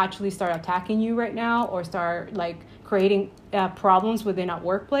might actually start attacking you right now or start like creating problems within a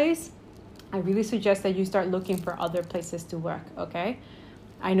workplace, I really suggest that you start looking for other places to work, okay?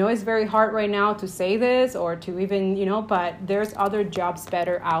 I know it's very hard right now to say this or to even, but there's other jobs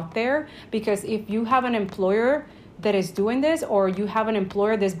better out there, because if you have an employer that is doing this, or you have an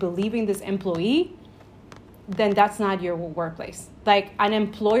employer that's believing this employee, then that's not your workplace. Like, an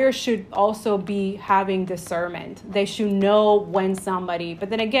employer should also be having discernment. They should know when somebody,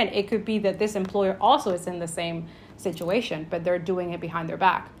 but then again, it could be that this employer also is in the same situation, but they're doing it behind their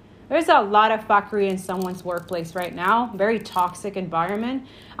back. There's a lot of fuckery in someone's workplace right now, very toxic environment.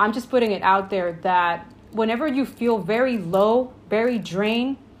 I'm just putting it out there that whenever you feel very low, very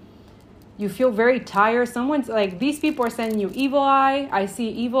drained, you feel very tired, someone's like, these people are sending you evil eye. I see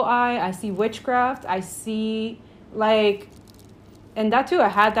evil eye. I see witchcraft. I see like, and that too, I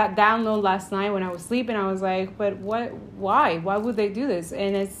had that download last night when I was sleeping. I was like, but why would they do this?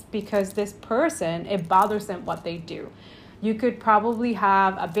 And it's because this person, it bothers them what they do. You could probably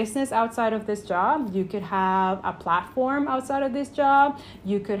have a business outside of this job. You could have a platform outside of this job.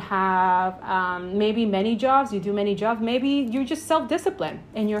 You could have maybe many jobs. You do many jobs. Maybe you're just self-disciplined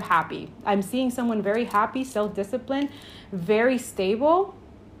and you're happy. I'm seeing someone very happy, self-disciplined, very stable.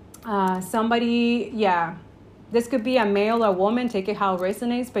 This could be a male or woman. Take it how it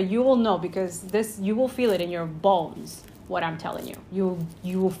resonates. But you will know, because you will feel it in your bones, what I'm telling you.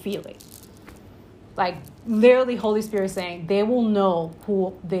 You will feel it. Like, literally, Holy Spirit saying they will know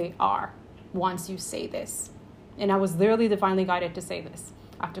who they are once you say this. And I was literally divinely guided to say this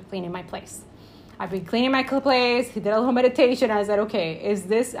after cleaning my place. I've been cleaning my place. He did a little meditation. I said, okay, is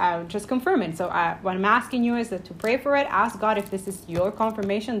this, just confirming. So what I'm asking you is that to pray for it. Ask God if this is your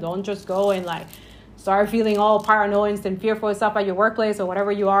confirmation. Don't just go and like start feeling all paranoid and fearful and stuff at your workplace or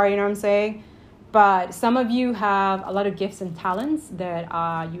whatever you are, you know what I'm saying? But some of you have a lot of gifts and talents that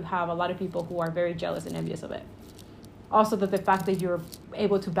you have a lot of people who are very jealous and envious of it. Also, the fact that you're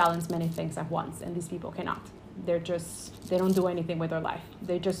able to balance many things at once, and these people cannot. They don't do anything with their life.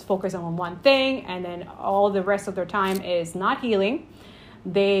 They just focus on one thing, and then all the rest of their time is not healing.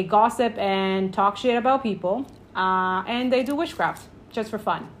 They gossip and talk shit about people, and they do witchcraft just for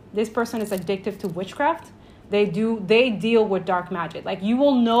fun. This person is addicted to witchcraft. They deal with dark magic. Like, you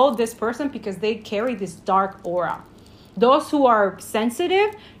will know this person because they carry this dark aura. Those who are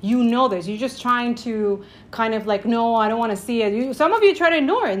sensitive, you know this. You're just trying to kind of like, no, I don't want to see it. Some of you try to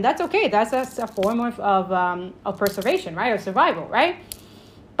ignore it, and that's okay. That's a form of preservation, right? Or survival, right?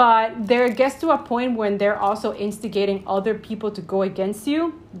 But there gets to a point when they're also instigating other people to go against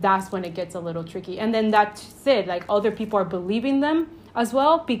you. That's when it gets a little tricky. And then that's it. Like, other people are believing them as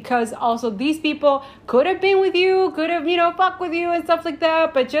well, because also these people could have been with you, could have, fucked with you and stuff like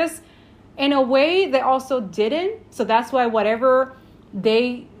that, but just in a way they also didn't. So that's why whoever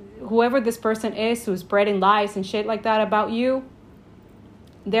this person is who's spreading lies and shit like that about you,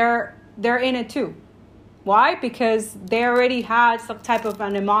 they're in it too. Why? Because they already had some type of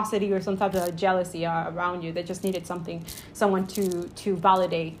animosity or some type of jealousy around you. They just needed someone to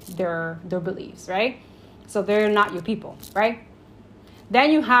validate their beliefs, right? So they're not your people, right?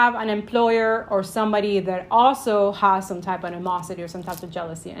 Then you have an employer or somebody that also has some type of animosity or some type of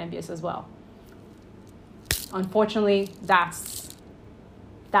jealousy and envious as well. Unfortunately, that's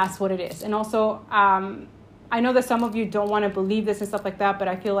what it is. And also, I know that some of you don't want to believe this and stuff like that, but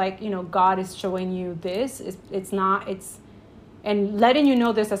I feel like, God is showing you this. And letting you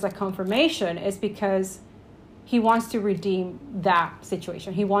know this as a confirmation is because he wants to redeem that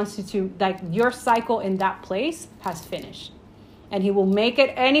situation. He wants you to, like, your cycle in that place has finished. And he will make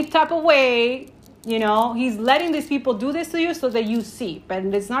it any type of way, He's letting these people do this to you so that you see. But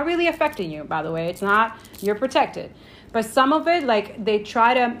it's not really affecting you, by the way. It's not, you're protected. But some of it, like, they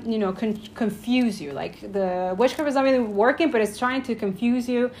try to, confuse you. Like, the witchcraft is not really working, but it's trying to confuse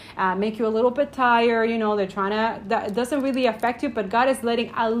you, make you a little bit tired. They're trying to, that doesn't really affect you, but God is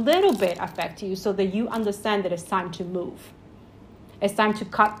letting a little bit affect you so that you understand that it's time to move. It's time to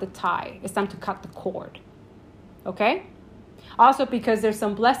cut the tie. It's time to cut the cord. Okay? Also, because there's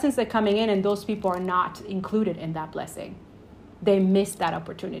some blessings that are coming in and those people are not included in that blessing. They missed that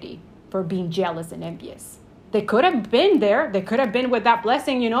opportunity for being jealous and envious. They could have been there. They could have been with that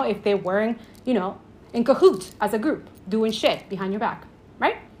blessing, if they weren't, in cahoots as a group, doing shit behind your back,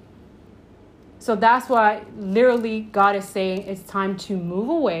 right? So that's why literally God is saying it's time to move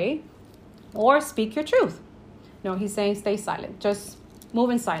away or speak your truth. No, he's saying stay silent. Just move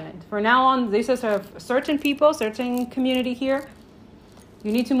in silent. For now on, this is a certain people, certain community here.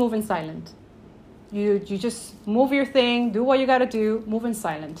 You need to move in silent. You just move your thing, do what you got to do, move in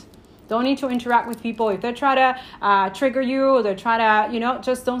silent. Don't need to interact with people. If they try to trigger you or they try to,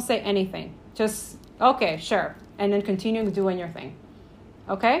 just don't say anything. Just, okay, sure. And then continue doing your thing.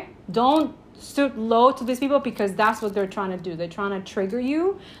 Okay? Don't stoop low to these people because that's what they're trying to do. They're trying to trigger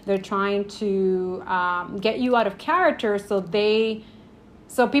you. They're trying to get you out of character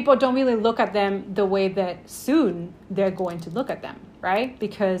so people don't really look at them the way that soon they're going to look at them, right?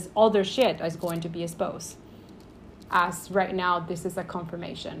 Because all their shit is going to be exposed. As right now, this is a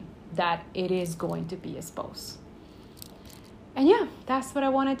confirmation that it is going to be exposed. And yeah, that's what I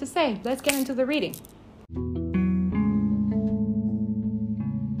wanted to say. Let's get into the reading.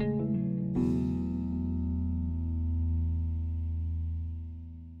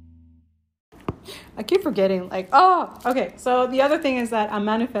 I keep forgetting, okay. So the other thing is that I'm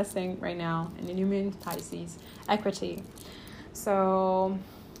manifesting right now in the new moon Pisces, equity. So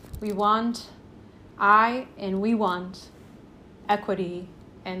we want equity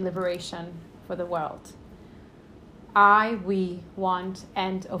and liberation for the world. We want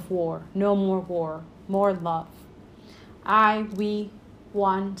end of war, no more, more love. We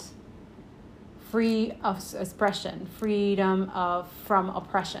want free of expression, freedom from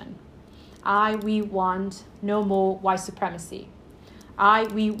oppression. We want no more white supremacy.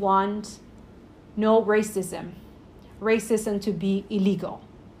 We want no racism to be illegal.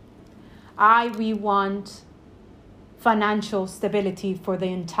 We want financial stability for the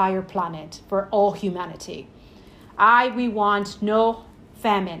entire planet, for all humanity. We want no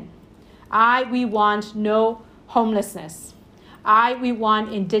famine. We want no homelessness. We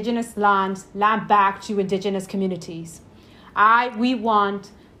want indigenous land back to indigenous communities. We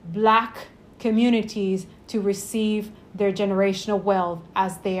want Black communities to receive their generational wealth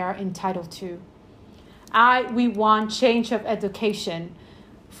as they are entitled to. We want change of education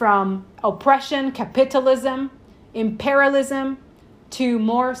from oppression, capitalism, imperialism to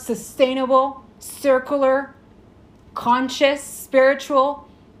more sustainable, circular, conscious, spiritual,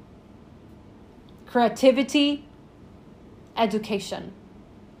 creativity, education.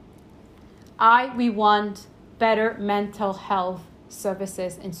 We want better mental health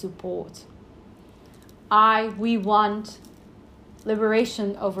services and support. We want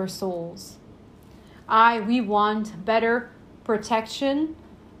liberation over souls. We want better protection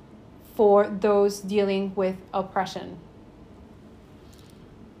for those dealing with oppression.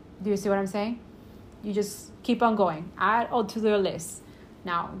 Do you see what I'm saying? You just keep on going. Add all to their list.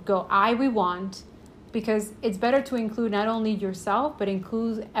 Now go, we want, because it's better to include not only yourself, but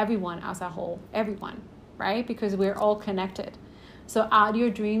include everyone as a whole. Everyone, right? Because we're all connected. So add your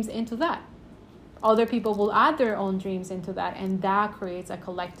dreams into that. Other people will add their own dreams into that, and that creates a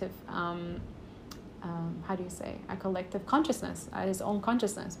collective, a collective consciousness, its own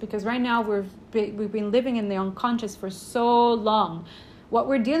consciousness. Because right now we've been living in the unconscious for so long. What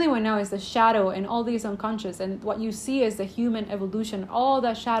we're dealing with now is the shadow and all these unconscious, and what you see is the human evolution, all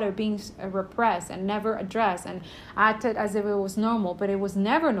that shadow being repressed and never addressed and acted as if it was normal, but it was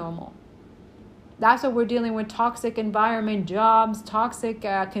never normal. That's what we're dealing with: toxic environment, jobs, toxic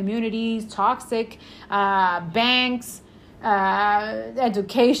communities, toxic banks,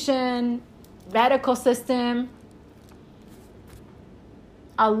 education, medical system.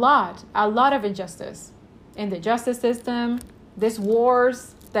 A lot of injustice in the justice system. This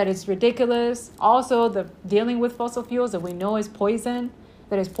wars that is ridiculous. Also, the dealing with fossil fuels that we know is poison,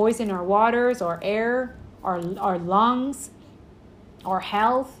 that is poisoning our waters, our air, our lungs, our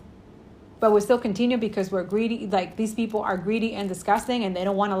health. But we still continue because we're greedy. Like, these people are greedy and disgusting, and they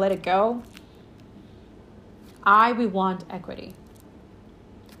don't want to let it go. We want equity.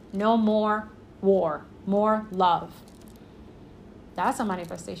 No more war, more love. That's a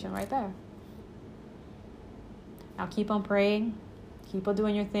manifestation right there. Now keep on praying, keep on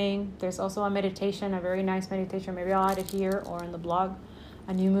doing your thing. There's also a meditation, a very nice meditation. Maybe I'll add it here or in the blog.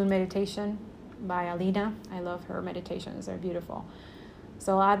 A new moon meditation by Alina. I love her meditations. They're beautiful.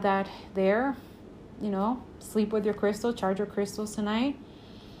 So I'll add that there. Sleep with your crystal, charge your crystals tonight.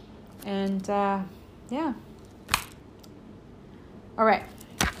 And yeah. All right.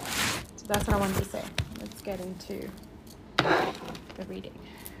 So that's what I wanted to say. Let's get into the reading.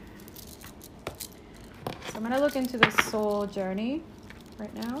 So I'm going to look into the soul journey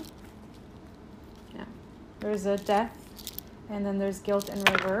right now. Yeah. There's a death, and then there's guilt in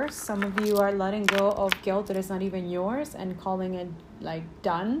reverse. Some of you are letting go of guilt that is not even yours and calling it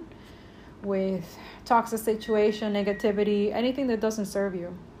done with toxic situation, negativity, anything that doesn't serve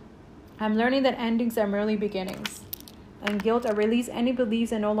you. I'm learning that endings are merely beginnings. And guilt, I release any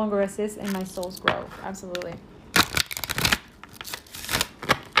beliefs that no longer assist in my soul's growth. Absolutely.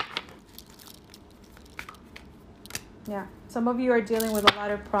 Yeah, some of you are dealing with a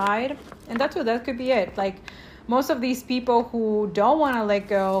lot of pride, and that could be it. Most of these people who don't want to let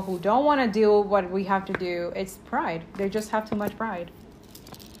go, who don't want to deal with what we have to do, it's pride. They just have too much pride.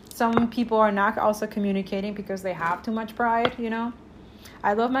 Some people are not also communicating because they have too much pride,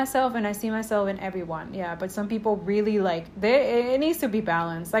 I love myself and I see myself in everyone. Yeah, but some people really it needs to be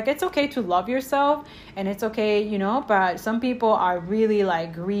balanced. It's okay to love yourself, and it's okay, but some people are really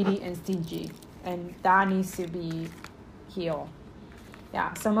greedy and stingy, and that needs to be healed.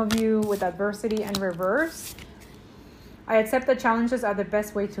 Yeah, some of you with adversity and reverse. I accept that challenges are the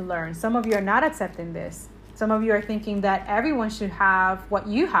best way to learn. Some of you are not accepting this. Some of you are thinking that everyone should have what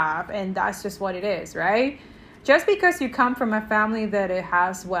you have, and that's just what it is, right? Just because you come from a family that it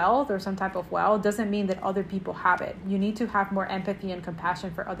has wealth or some type of wealth doesn't mean that other people have it. You need to have more empathy and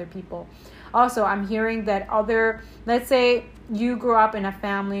compassion for other people. Also, I'm hearing that let's say you grew up in a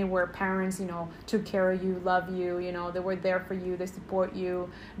family where parents, took care of you, love you, they were there for you, they support you,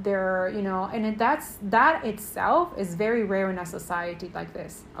 and that itself is very rare in a society like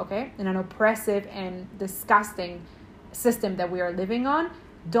this, okay? In an oppressive and disgusting system that we are living on.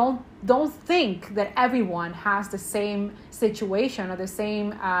 Don't think that everyone has the same situation or the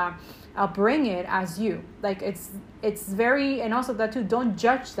same upbringing as you. It's very, and also that too, don't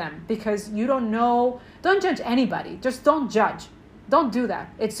judge them because you don't know. Don't judge anybody. Just don't judge. Don't do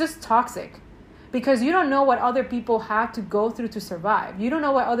that. It's just toxic because you don't know what other people have to go through to survive. You don't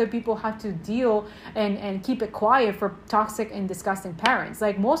know what other people have to deal and keep it quiet for toxic and disgusting parents.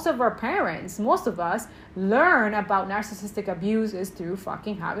 Most of us learn about narcissistic abuse is through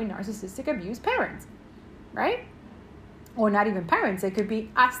fucking having narcissistic abuse parents, right? or not even parents. It could be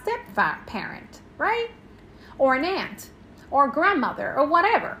a step-parent, right? Or an aunt or a grandmother or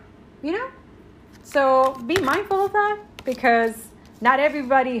whatever, you know? So be mindful of that, because not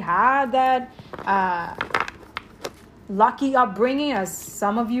everybody had that lucky upbringing as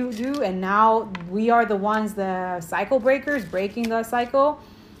some of you do. And now we are the ones, the cycle breakers, breaking the cycle,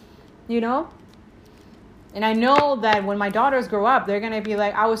 you know? And I know that when my daughters grow up, they're going to be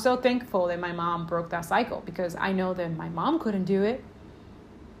like, I was so thankful that my mom broke that cycle, because I know that my mom couldn't do it.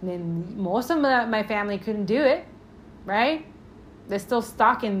 And then most of my family couldn't do it, right? They're still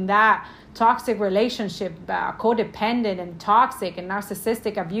stuck in that toxic relationship, codependent and toxic and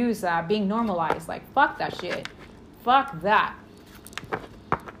narcissistic abuse being normalized. Like, fuck that shit. Fuck that.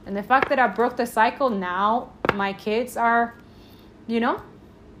 And the fact that I broke the cycle, now my kids are, you know,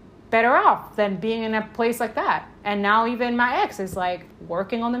 better off than being in a place like that. And now even my ex is like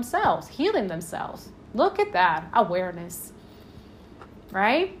working on themselves, healing themselves. Look at that awareness,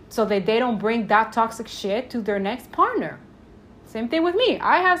 right? So that they don't bring that toxic shit to their next partner. Same thing with me.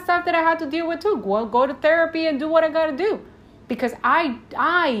 I have stuff that I had to deal with too. Go to therapy and do what I got to do, because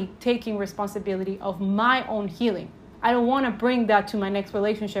I taking responsibility of my own healing. I don't want to bring that to my next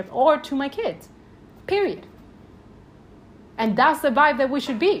relationship or to my kids, period. And that's the vibe that we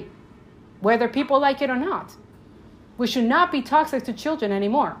should be, whether people like it or not. We should not be toxic to children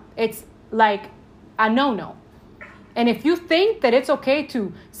anymore. It's like a no-no. And if you think that it's okay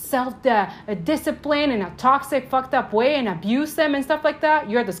to self-discipline in a toxic, fucked up way and abuse them and stuff like that,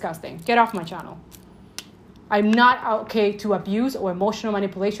 you're disgusting. Get off my channel. I'm not okay to abuse or emotional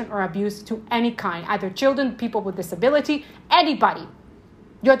manipulation or abuse to any kind. Either children, people with disability, anybody.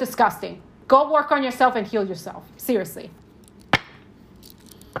 You're disgusting. Go work on yourself and heal yourself. Seriously.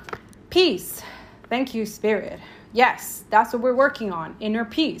 Peace. Thank you, Spirit. Yes, that's what we're working on. Inner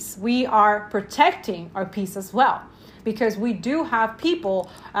peace. We are protecting our peace as well, because we do have people,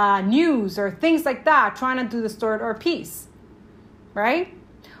 news or things like that, trying to distort our peace, right?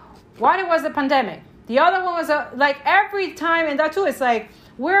 One, it was the pandemic. The other one was like every time, and that too, it's like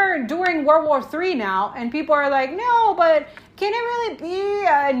we're during World War III now, and people are like, no, but can it really be?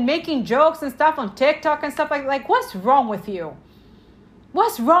 And making jokes and stuff on TikTok and stuff like what's wrong with you?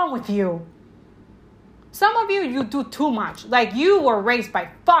 What's wrong with you? Some of you do too much. Like, you were raised by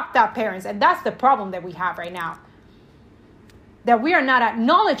fucked up parents, and that's the problem that we have right now. That we are not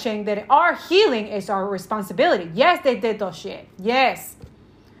acknowledging that our healing is our responsibility. Yes, they did those shit. Yes.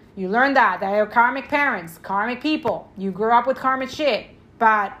 You learned that are karmic parents, karmic people. You grew up with karmic shit.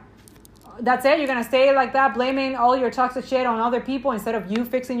 But that's it? You're going to stay like that, blaming all your toxic shit on other people instead of you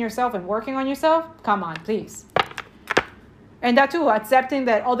fixing yourself and working on yourself? Come on, please. And that too, accepting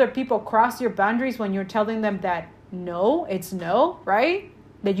that other people cross your boundaries when you're telling them that no, it's no, right?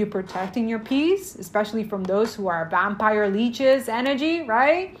 That you're protecting your peace, especially from those who are vampire leeches energy,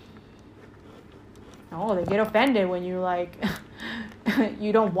 right? Oh, they get offended when you like,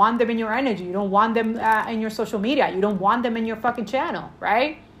 you don't want them in your energy. You don't want them in your social media. You don't want them in your fucking channel,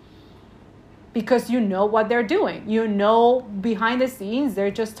 right? Because you know what they're doing. You know behind the scenes, they're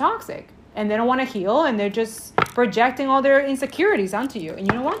just toxic. And they don't want to heal, and they're just projecting all their insecurities onto you. And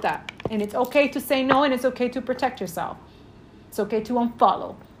you don't want that. And it's okay to say no, and it's okay to protect yourself. It's okay to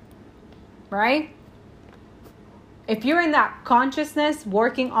unfollow. Right? If you're in that consciousness,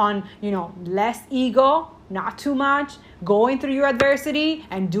 working on, less ego, not too much, going through your adversity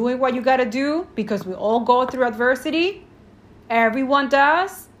and doing what you got to do, because we all go through adversity. Everyone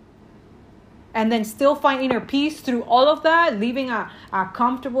does. And then still find inner peace through all of that, living a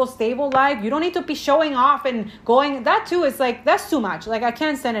comfortable, stable life. You don't need to be showing off and going. That too is like, that's too much. Like, I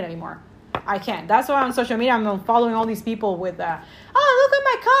can't stand it anymore. I can't. That's why on social media I'm following all these people with, oh, look at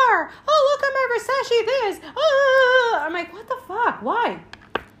my car. Oh, look at my Versace this. Oh, I'm like, what the fuck? Why?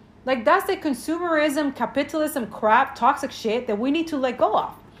 Like, that's the consumerism, capitalism crap, toxic shit that we need to let go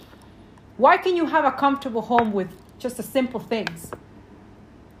of. Why can you have a comfortable home with just the simple things?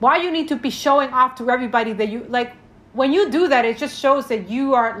 Why you need to be showing off to everybody that you, like, when you do that, it just shows that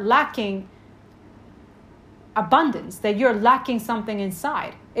you are lacking abundance, that you're lacking something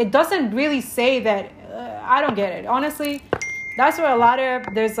inside. It doesn't really say that, I don't get it. Honestly, that's where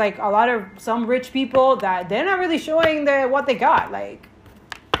there's like a lot of some rich people that they're not really showing what they got. Like,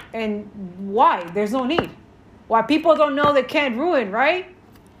 and why? There's no need. Why people don't know they can't ruin, right?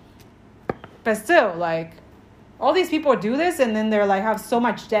 But still, like, all these people do this and then they're like, have so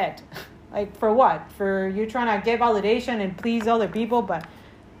much debt. Like, for what? For you trying to get validation and please other people, but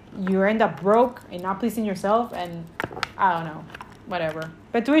you end up broke and not pleasing yourself, and I don't know, whatever.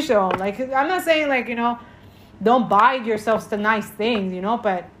 But to each their own. Like, I'm not saying like, don't buy yourselves the nice things,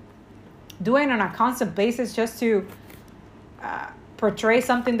 but do it on a constant basis just to portray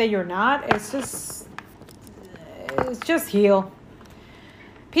something that you're not. It's just heal.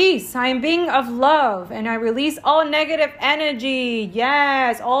 Peace. I am being of love, and I release all negative energy.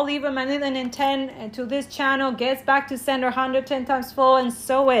 Yes, all evil, malignant intent into this channel gets back to sender 110 times full, and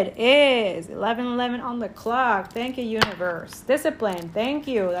so it is. 11:11 on the clock. Thank you, universe. Discipline. Thank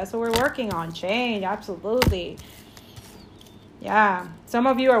you. That's what we're working on. Change. Absolutely. Yeah. Some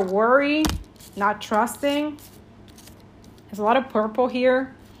of you are worried, not trusting. There's a lot of purple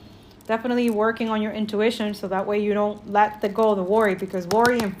here. Definitely working on your intuition so that way you don't let go of the worry, because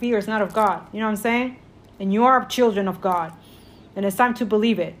worry and fear is not of God. You know what I'm saying? And you are children of God. And it's time to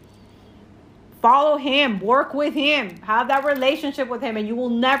believe it. Follow him. Work with him. Have that relationship with him, and you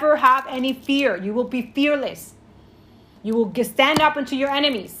will never have any fear. You will be fearless. You will stand up into your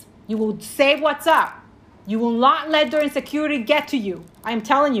enemies. You will say what's up. You will not let their insecurity get to you. I'm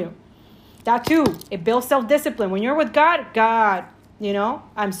telling you. That too. It builds self-discipline. When you're with God, you know,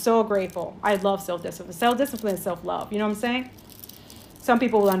 I'm so grateful. I love self-discipline. Self-discipline is self-love. You know what I'm saying? Some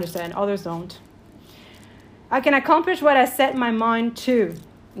people will understand. Others don't. I can accomplish what I set my mind to.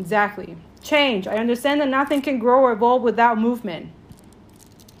 Exactly. Change. I understand that nothing can grow or evolve without movement.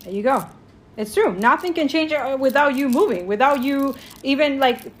 There you go. It's true. Nothing can change without you moving, without you even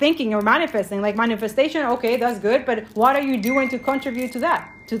like thinking or manifesting. Like manifestation, okay, that's good. But what are you doing to contribute to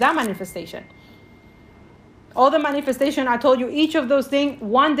that manifestation? All the manifestation, I told you, each of those things,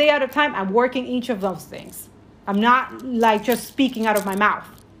 one day at a time, I'm working each of those things. I'm not like just speaking out of my mouth.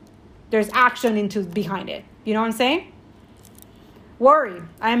 There's action behind it. You know what I'm saying? Worry.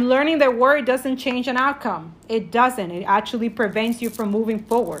 I am learning that worry doesn't change an outcome. It doesn't. It actually prevents you from moving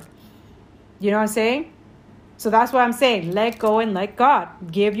forward. You know what I'm saying? So that's what I'm saying. Let go and let God.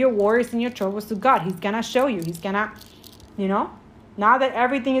 Give your worries and your troubles to God. He's going to show you. He's going to, you know. Not that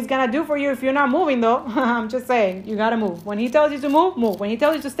everything is going to do for you if you're not moving, though. I'm just saying, you got to move. When he tells you to move, move. When he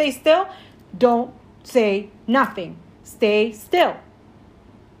tells you to stay still, don't say nothing. Stay still.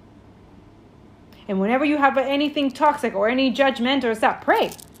 And whenever you have anything toxic or any judgment or stuff,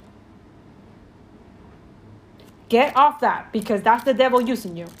 pray. Get off that, because that's the devil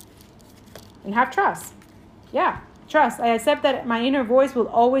using you. And have trust. Yeah, trust. I accept that my inner voice will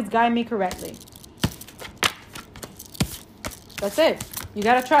always guide me correctly. That's it. You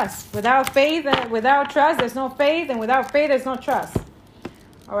got to trust. Without faith and without trust, there's no faith. And without faith, there's no trust.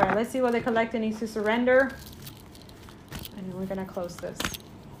 All right, let's see what the collective needs to surrender. And then we're going to close this.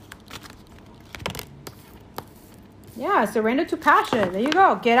 Yeah, surrender to passion. There you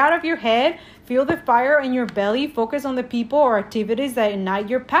go. Get out of your head. Feel the fire in your belly. Focus on the people or activities that ignite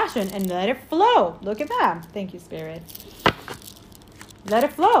your passion and let it flow. Look at that. Thank you, Spirit. Let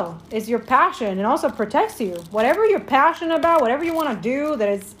it flow. It's your passion, and also protects you. Whatever you're passionate about, whatever you want to do, that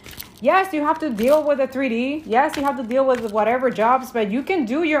is, yes, you have to deal with the 3D. Yes, you have to deal with whatever jobs, but you can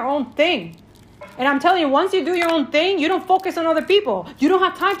do your own thing. And I'm telling you, once you do your own thing, you don't focus on other people. You don't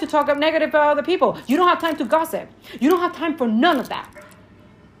have time to talk up negative about other people. You don't have time to gossip. You don't have time for none of that.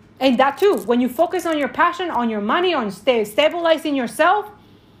 And that too, when you focus on your passion, on your money, on stabilizing yourself,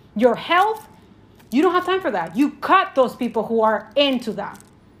 your health, you don't have time for that. You cut those people who are into that.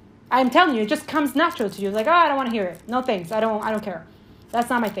 I'm telling you, it just comes natural to you. Like, oh, I don't want to hear it. No thanks. I don't care. That's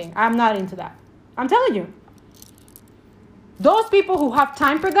not my thing. I'm not into that. I'm telling you. Those people who have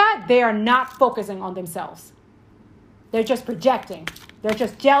time for that, they are not focusing on themselves. They're just projecting. They're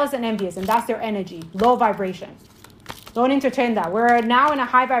just jealous and envious, and that's their energy. Low vibration. Don't entertain that. We're now in a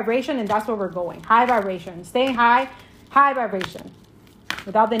high vibration, and that's where we're going. High vibration. Staying high vibration.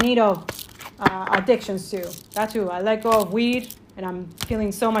 Without the need of addictions too. That too. I let go of weed and I'm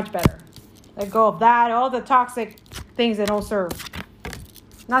feeling so much better. Let go of that. All the toxic things that don't serve.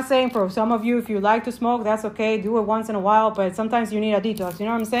 Not saying for some of you, if you like to smoke, that's okay. Do it once in a while, but sometimes you need a detox. You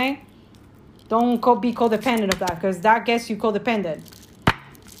know what I'm saying? Don't be codependent of that, because that gets you codependent.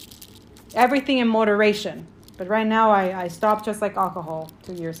 Everything in moderation. But right now I stopped just like alcohol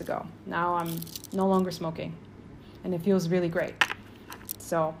 2 years ago. Now I'm no longer smoking. And it feels really great.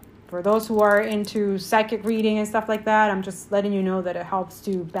 So for those who are into psychic reading and stuff like that, I'm just letting you know that it helps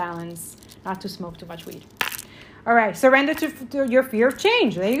to balance, not to smoke too much weed. All right, surrender to your fear of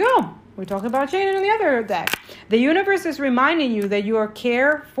change. There you go. We talked about change in the other deck. The universe is reminding you that you are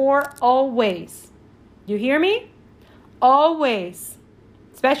cared for always. You hear me? Always.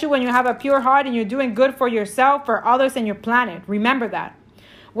 Especially when you have a pure heart and you're doing good for yourself, for others, and your planet. Remember that.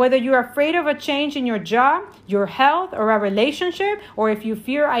 Whether you're afraid of a change in your job, your health, or a relationship, or if you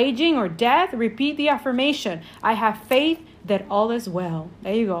fear aging or death, repeat the affirmation. I have faith that all is well.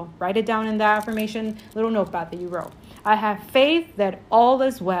 There you go. Write it down in the affirmation little notepad that you wrote. I have faith that all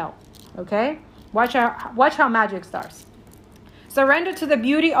is well. Okay? Watch how magic starts. Surrender to the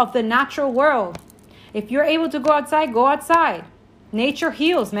beauty of the natural world. If you're able to go outside, go outside. Nature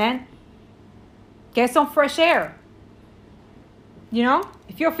heals, man. Get some fresh air. You know,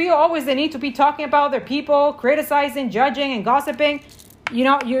 if you feel always the need to be talking about other people, criticizing, judging, and gossiping, you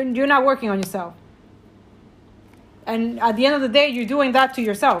know, you're not working on yourself. And at the end of the day, you're doing that to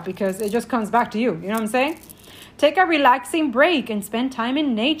yourself because it just comes back to you. You know what I'm saying? Take a relaxing break and spend time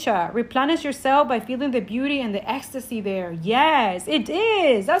in nature. Replenish yourself by feeling the beauty and the ecstasy there. Yes, it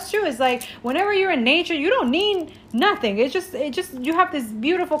is. That's true. It's like whenever you're in nature, you don't need nothing. It's just you have this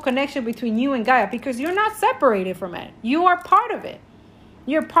beautiful connection between you and Gaia because you're not separated from it. You are part of it.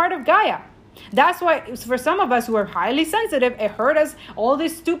 You're part of Gaia. That's why for some of us who are highly sensitive, it hurt us. All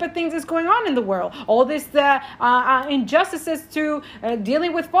these stupid things is going on in the world. All these injustices to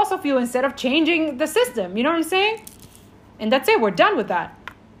dealing with fossil fuel instead of changing the system. You know what I'm saying? And that's it. We're done with that.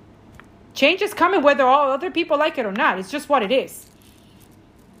 Change is coming whether all other people like it or not. It's just what it is.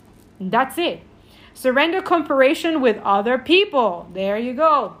 And that's it. Surrender comparison with other people. There you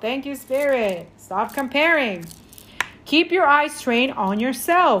go. Thank you, Spirit. Stop comparing. Keep your eyes trained on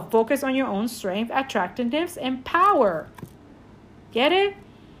yourself. Focus on your own strength, attractiveness, and power. Get it?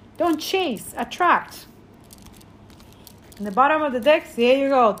 Don't chase. Attract. In the bottom of the deck, there you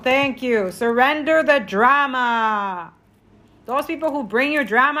go. Thank you. Surrender the drama. Those people who bring your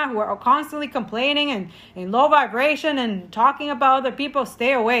drama, who are constantly complaining and in low vibration and talking about other people,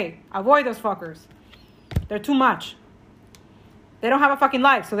 stay away. Avoid those fuckers. They're too much. They don't have a fucking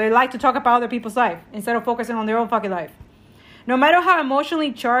life, so they like to talk about other people's life instead of focusing on their own fucking life. No matter how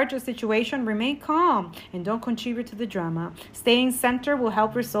emotionally charged a situation, remain calm and don't contribute to the drama. Staying centered will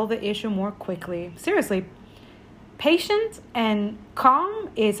help resolve the issue more quickly. Seriously, patience and calm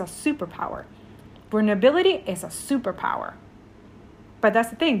is a superpower. Vulnerability is a superpower. But that's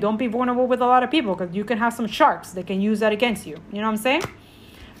the thing. Don't be vulnerable with a lot of people because you can have some sharks that can use that against you. You know what I'm saying?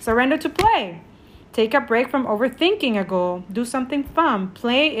 Surrender to play. Take a break from overthinking a goal. Do something fun.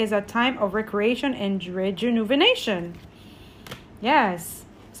 Play is a time of recreation and rejuvenation. Yes.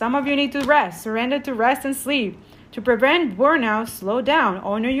 Some of you need to rest. Surrender to rest and sleep. To prevent burnout, slow down.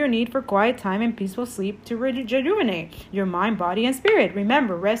 Honor your need for quiet time and peaceful sleep to rejuvenate your mind, body, and spirit.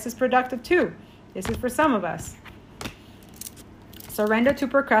 Remember, rest is productive too. This is for some of us. Surrender to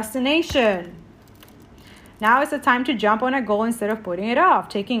procrastination. Now is the time to jump on a goal instead of putting it off.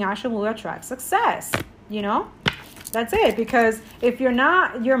 Taking action will attract success. You know, that's it. Because if you're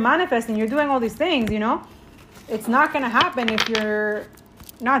manifesting, you're doing all these things, you know, it's not going to happen if you're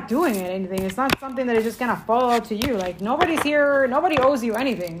not doing anything. It's not something that is just going to fall out to you. Like nobody's here. Nobody owes you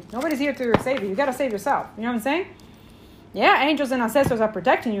anything. Nobody's here to save you. You got to save yourself. You know what I'm saying? Yeah, angels and ancestors are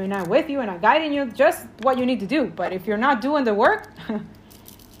protecting you and are with you and are guiding you just what you need to do. But if you're not doing the work,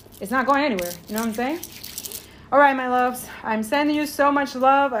 it's not going anywhere. You know what I'm saying? All right, my loves, I'm sending you so much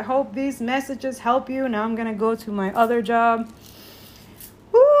love. I hope these messages help you. Now I'm going to go to my other job.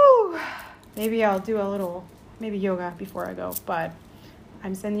 Woo! Maybe I'll do a little, yoga before I go. But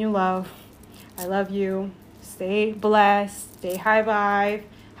I'm sending you love. I love you. Stay blessed. Stay high vibe.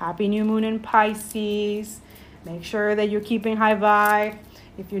 Happy new moon in Pisces. Make sure that you're keeping high vibe.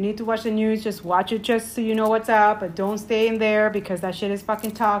 If you need to watch the news, just watch it just so you know what's up. But don't stay in there because that shit is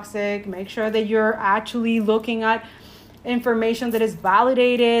fucking toxic. Make sure that you're actually looking at information that is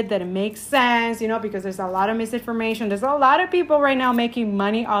validated, that it makes sense, you know, because there's a lot of misinformation. There's a lot of people right now making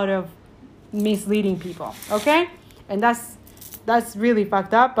money out of misleading people, okay? And that's really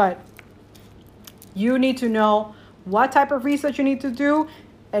fucked up, but you need to know what type of research you need to do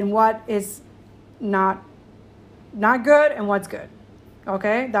and what is not good and what's good.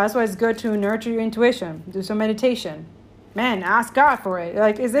 Okay, that's why it's good to nurture your intuition. Do some meditation. Man, ask God for it.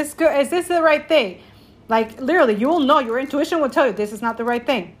 Like, is this good? Is this the right thing? Like, literally, you will know. Your intuition will tell you this is not the right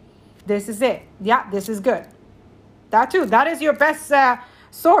thing. This is it. Yeah, this is good. That too. That is your best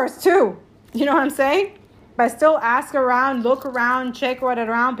source too. You know what I'm saying? But still ask around, look around, check what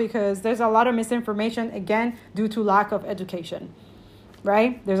around because there's a lot of misinformation, again, due to lack of education.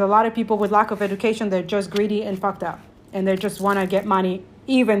 Right? There's a lot of people with lack of education that are just greedy and fucked up. And they just want to get money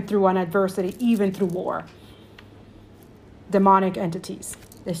even through an adversity, even through war. Demonic entities.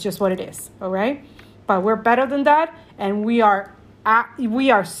 It's just what it is. All right? But we're better than that. And we are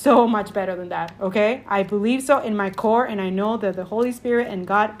so much better than that. Okay? I believe so in my core. And I know that the Holy Spirit and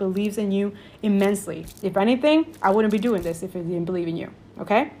God believes in you immensely. If anything, I wouldn't be doing this if I didn't believe in you.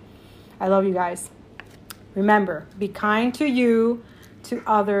 Okay? I love you guys. Remember, be kind to you, to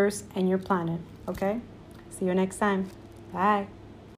others, and your planet. Okay? See you next time. Bye.